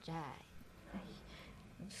真不在。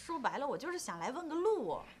说白了，我就是想来问个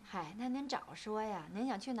路。嗨，那您早说呀！您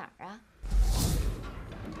想去哪儿啊？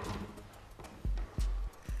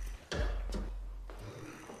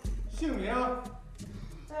姓名？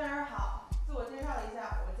大家好，自我介绍一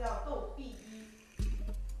下，我叫窦碧一。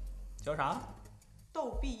叫啥？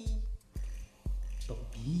窦碧一。窦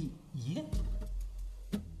碧一。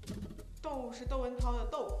窦是窦文涛的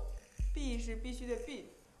窦，碧是必须的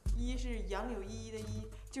碧，一是杨柳依依的依，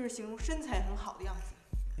就是形容身材很好的样子。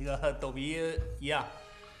那个窦碧一啊，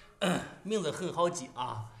名字很好记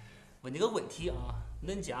啊。问你个问题啊，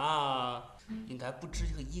恁家应该不止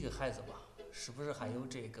这个一个孩子吧？是不是还有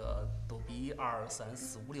这个窦碧2、3、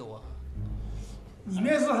4、5、6啊？你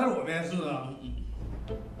面试还是我面试啊？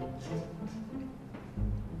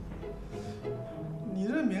你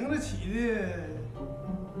这名字起的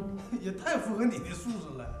也太符合你的素质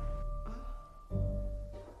了。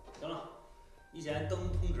行了，你先等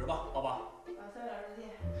通知吧，好吧？3位老师见。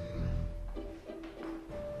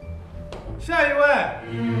下一位。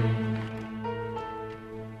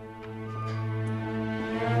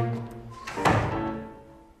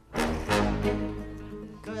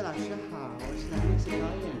各位老师好，我是来面试导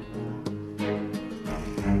演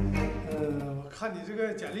的。我看你这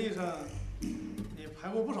个简历上，你拍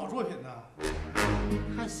过不少作品呢。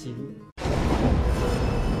还行。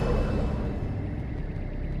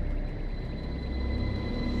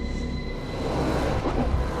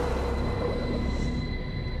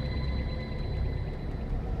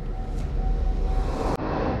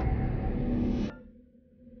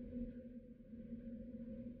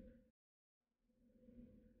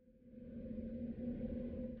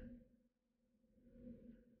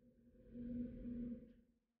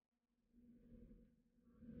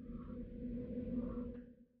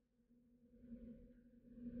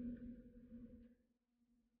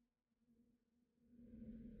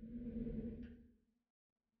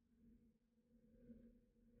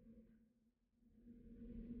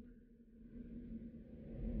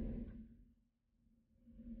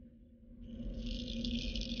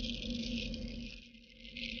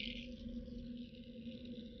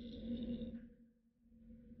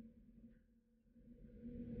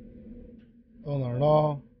到哪儿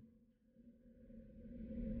了？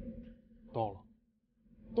到了。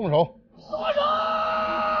动手。动手！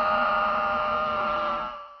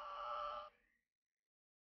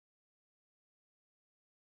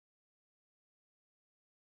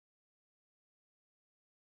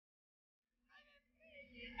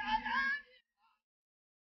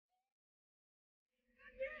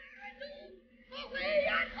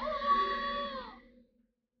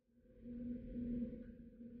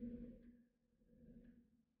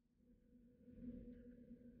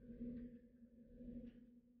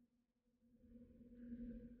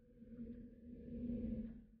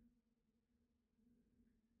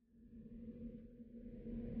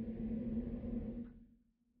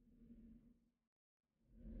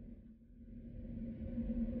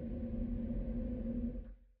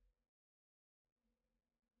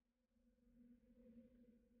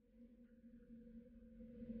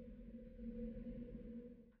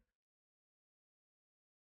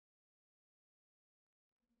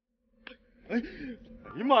哎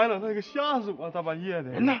呀妈呀，老太给吓死我！大半夜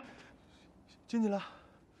的。人呢？进去了。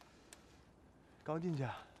刚进去，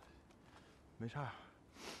没事儿。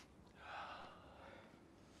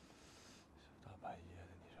大半夜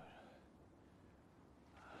的，你说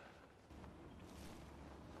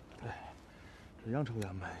是？哎，这让抽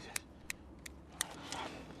烟呗？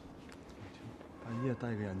半夜戴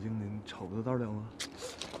个眼镜的，你瞅得到了吗？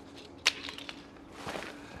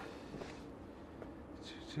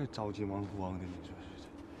这着急忙慌的，你说是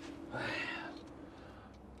这？哎呀，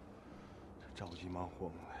这着急忙慌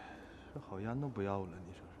的，这好烟都不要了，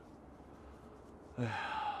你说是？哎呀，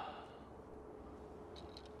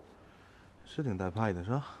是挺带派的，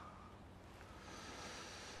是吧？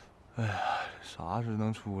哎呀，啥时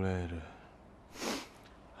能出来呀？这？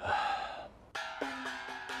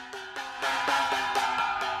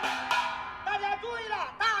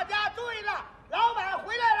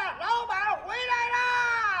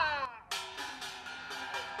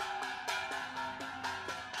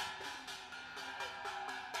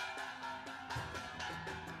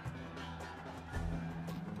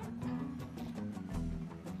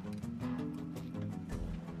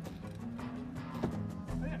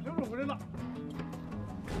回来了。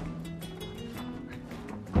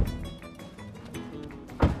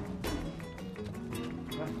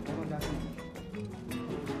来，王大家。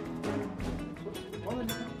王大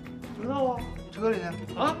家，知道啊？车里呢？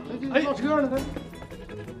啊？哎，到车上了，他。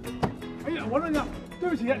哎呀，王大家，对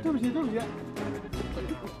不起，对不起，对不起。哎，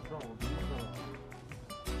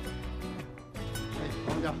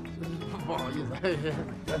王大家，不好意思，哎，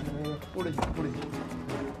不离奇，不离奇。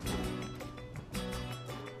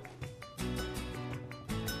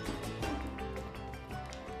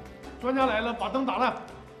专家来了，把灯打亮。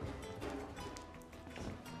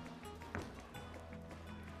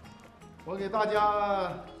我给大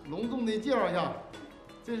家隆重的介绍一下，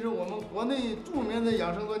这是我们国内著名的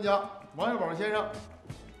养生专家王小宝先生，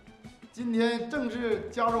今天正式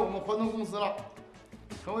加入我们环通公司了，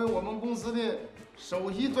成为我们公司的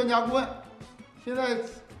首席专家顾问。现在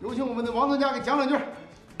有请我们的王专家给讲两句。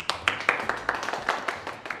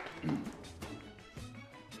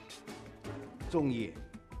中医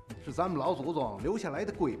是咱们老祖宗留下来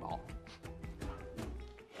的瑰宝。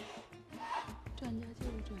专家就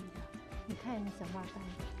是专家，你看人家小帽戴的。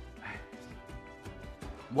哎，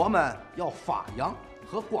我们要发扬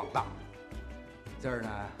和广大。这儿呢，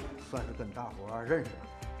算是跟大伙儿认识了。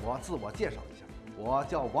我自我介绍一下，我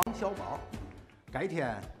叫王小宝，改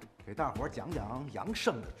天给大伙儿讲讲养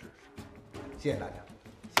生的知识。谢谢大家。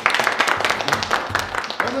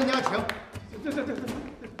王专家，请。这。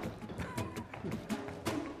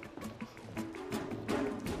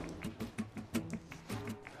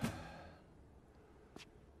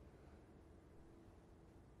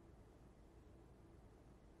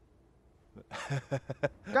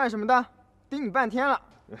干什么的？盯你半天了。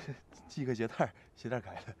系个鞋带，鞋带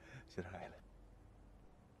开了，鞋带开了。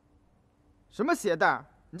什么鞋带？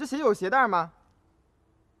你这鞋有鞋带吗？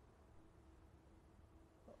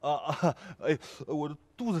哎，我的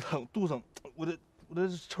肚子疼，我的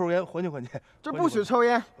抽烟，缓解缓解。这不许抽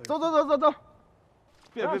烟！走。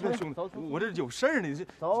别，兄弟，我这有事儿呢。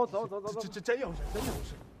走。这真有事，真有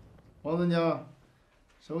事。王专家，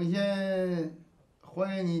首先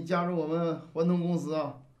欢迎你加入我们环通公司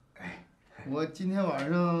啊！我今天晚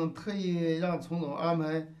上特意让丛总安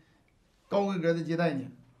排高规格的接待你。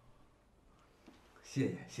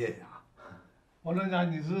谢谢啊！王专家，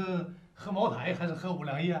你是喝茅台还是喝五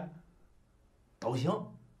粮液？都行。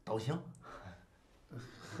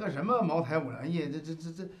喝什么茅台五粮液？这，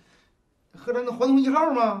喝咱那环通1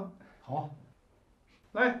号吗？好，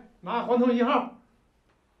来拿环通1号。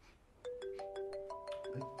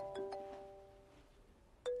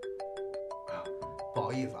不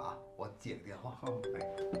好意思啊，我接个电话。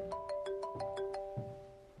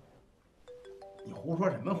你胡说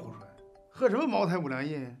什么胡说？喝什么茅台五粮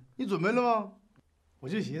液？你准备了吗？我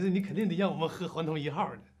就寻思你肯定得让我们喝环通1号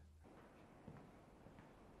的。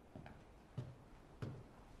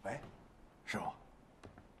喂，师傅，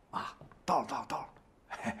啊，到了，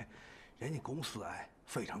人家公司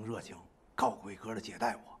非常热情，高规格的接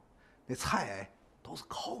待我，那菜都是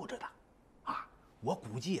扣着的，啊，我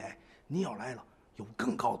估计你要来了。有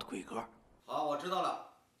更高的规格。好，我知道了，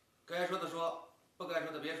该说的说，不该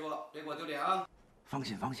说的别说，别给我丢脸啊！放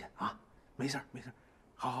心啊，没事。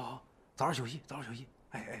好，早点休息。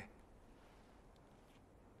哎。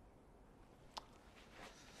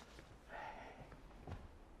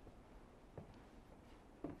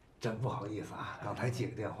真不好意思啊，刚才接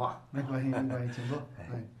个电话。没关系，请坐。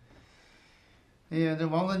哎呀，这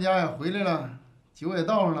王专家也回来了，酒也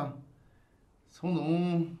倒上了。丛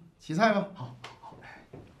总起菜吧。好。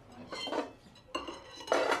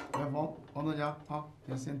来，王作家啊，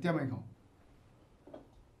先垫吧一口。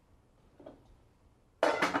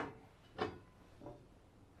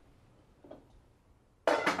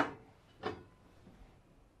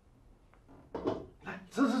来，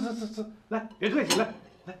吃，来，别客气，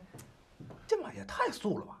来，这玩意也太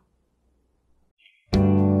素了吧！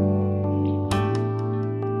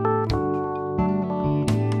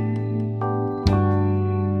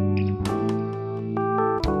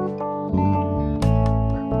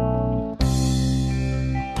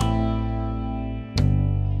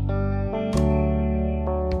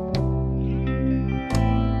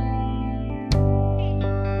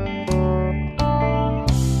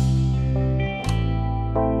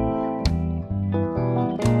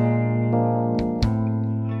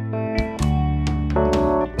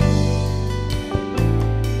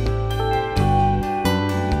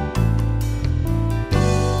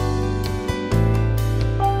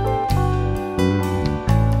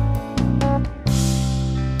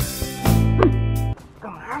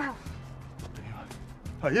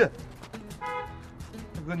哎呀，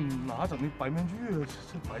大哥，你哪整的白面具啊？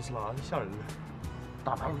这白呲啦的，吓人了。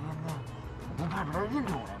大白天的，不怕别人认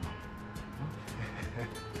出来吗？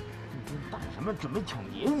你这干什么？准备抢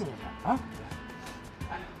劫你这是啊？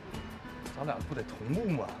咱俩不得同步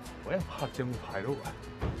吗？我也怕监控拍着我。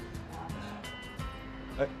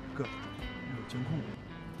哎，哥，那有监控吗？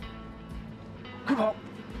快跑！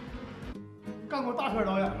干过大片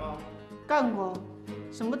导演吗？干过，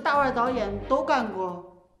什么大腕导演都干过。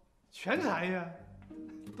全才呀，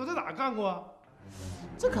都在哪干过？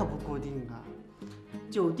这可不固定啊，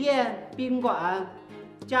酒店、宾馆、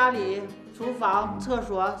家里、厨房、厕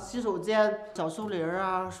所、洗手间、小树林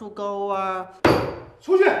啊、树沟啊。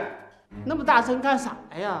出去！那么大声干啥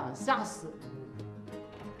呀？吓死！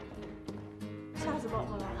吓死宝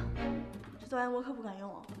宝了！这导演我可不敢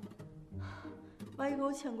用啊，万一给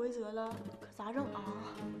我潜规则了，可咋整啊？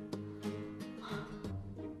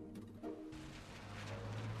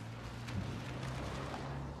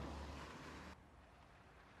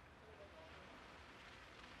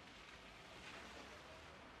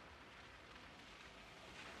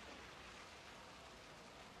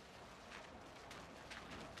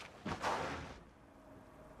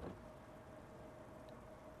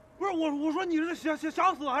不是我说你是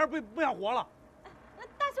想死还是不想活了？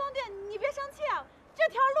大兄弟，你别生气啊，这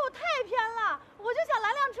条路太偏了，我就想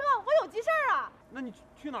拦辆车，我有急事儿啊。那你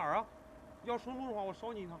去哪儿啊？要顺路的话，我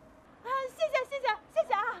捎你一趟。谢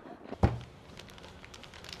谢啊。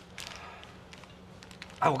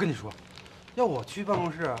哎，我跟你说，要我去办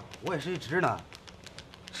公室，我也是一直男。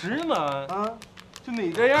直男啊？就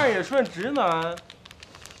你这样也算直男？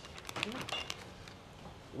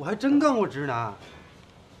我还真干过直男。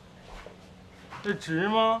这直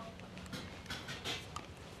吗？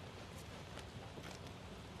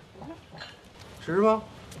直吗？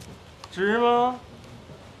直吗？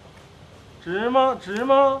直吗？直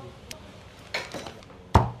吗？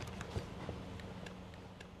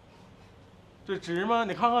这直吗？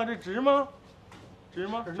你看看这直吗？直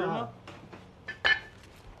吗？直吗？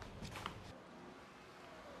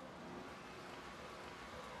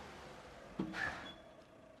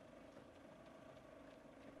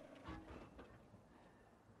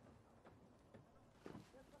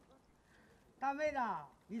大妹子，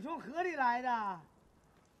你从河里来的，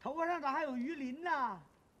头发上咋还有鱼鳞呢？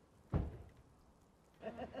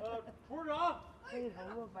厨师长，黑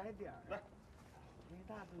头发白点儿，来，一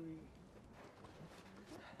大堆。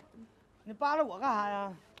你扒拉我干啥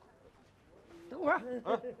呀？等会儿。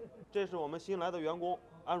这是我们新来的员工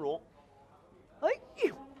安荣。哎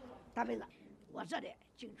呦，大妹子，我这里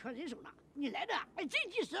净传人手呢，你来的哎真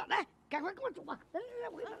及时，来，赶快跟我走吧。来，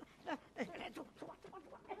我跟你来，走吧。哎，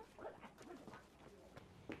快来。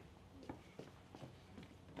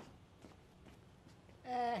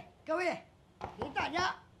各位，给大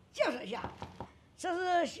家介绍一下，这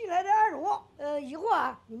是新来的安荣。以后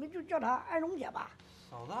啊，你们就叫她安荣姐吧。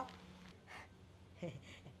嫂子，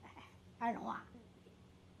安荣啊，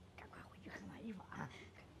赶快回去换换衣服啊，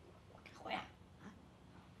我干活呀啊！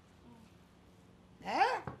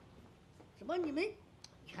哎，怎么你们，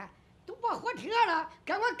你看都把活停下了，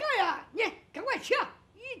赶快干呀！你赶快去，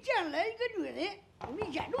一见来一个女人，你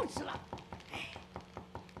们眼都直了。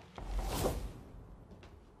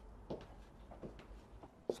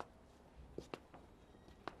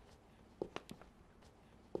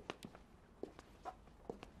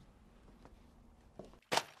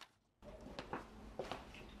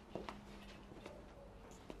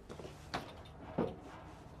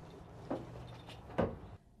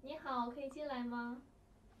你好，可以进来吗？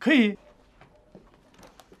可以。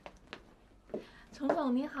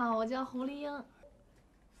总你好，我叫胡丽英。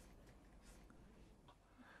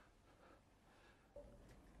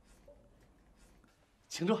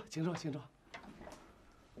请坐，请坐，请坐。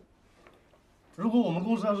如果我们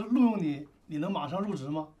公司要是录用你，你能马上入职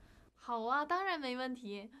吗？好啊，当然没问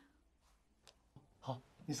题。好，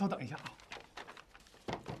你稍等一下啊。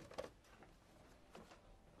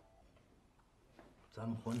咱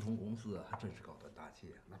们环通公司还真是高端大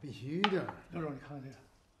气，那必须的。刘总，你看看这个，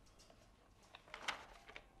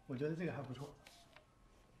我觉得这个还不错。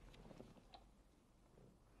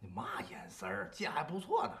你嘛眼神儿？这还不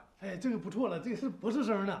错呢。哎，这个不错了，这个是博士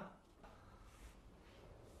生呢。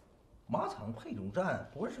马场配种站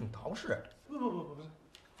博士生导师。不是，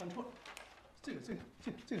犯错了，这个是。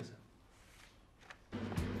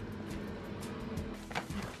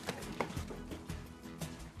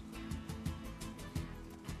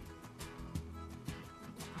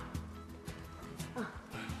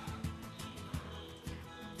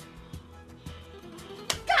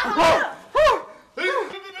干嘛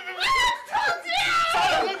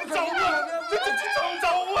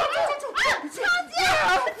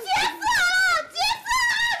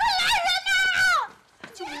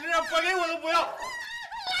呀？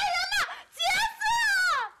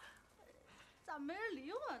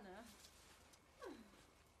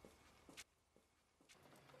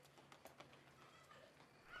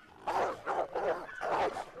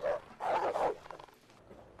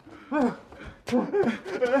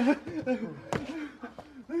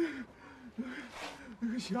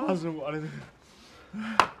吓死我了！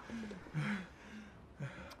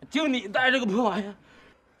就你带这个破玩意儿，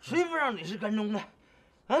谁不知道你是跟踪的？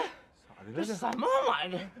啊？这什么玩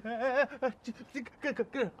意儿？哎，这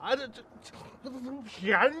干啥的？这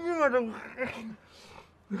便宜吗？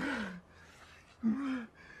这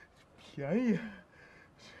便宜？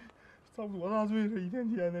遭多大罪？这一天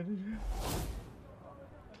天的，这是。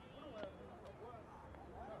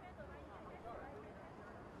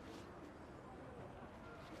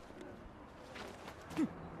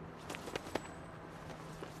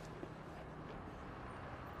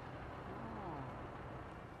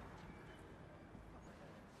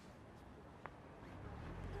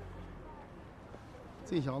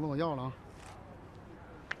这小子我要了啊！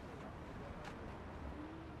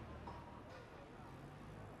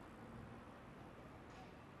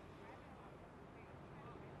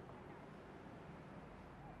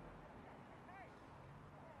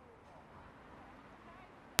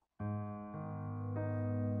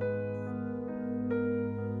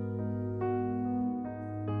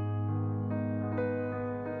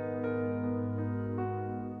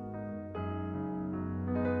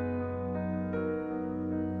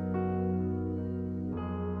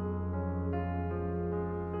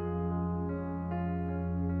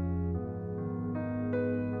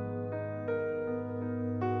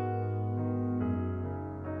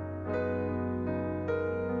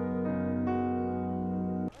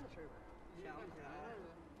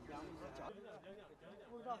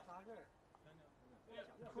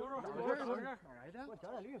我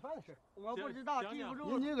讲点驴饭的事。我不知道，记不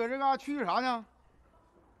住。你搁这嘎去啥呢？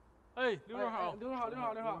哎，刘总好，刘总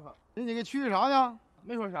好。你给去啥呢？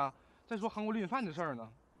没说啥，再说韩国驴饭的事儿呢。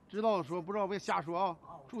知道说，不知道别瞎说啊！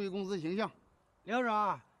注意公司形象。刘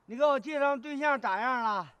总，你给我介绍对象咋样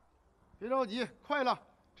了？别着急，快了，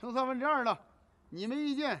成2/3了。你没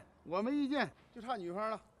意见，我没意见，就差女方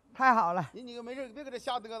了。太好了。你几个没事别搁这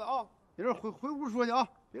瞎嘚瑟啊！有事回屋说去啊！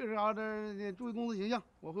别搁啥这注意公司形象。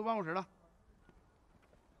我回办公室了。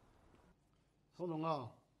曹总啊，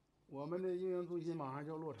我们的应援中心马上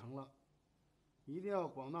就要落成了，一定要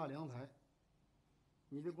广纳良才。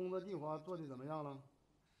你的工作计划做的怎么样了？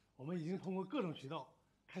我们已经通过各种渠道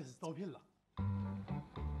开始招聘了。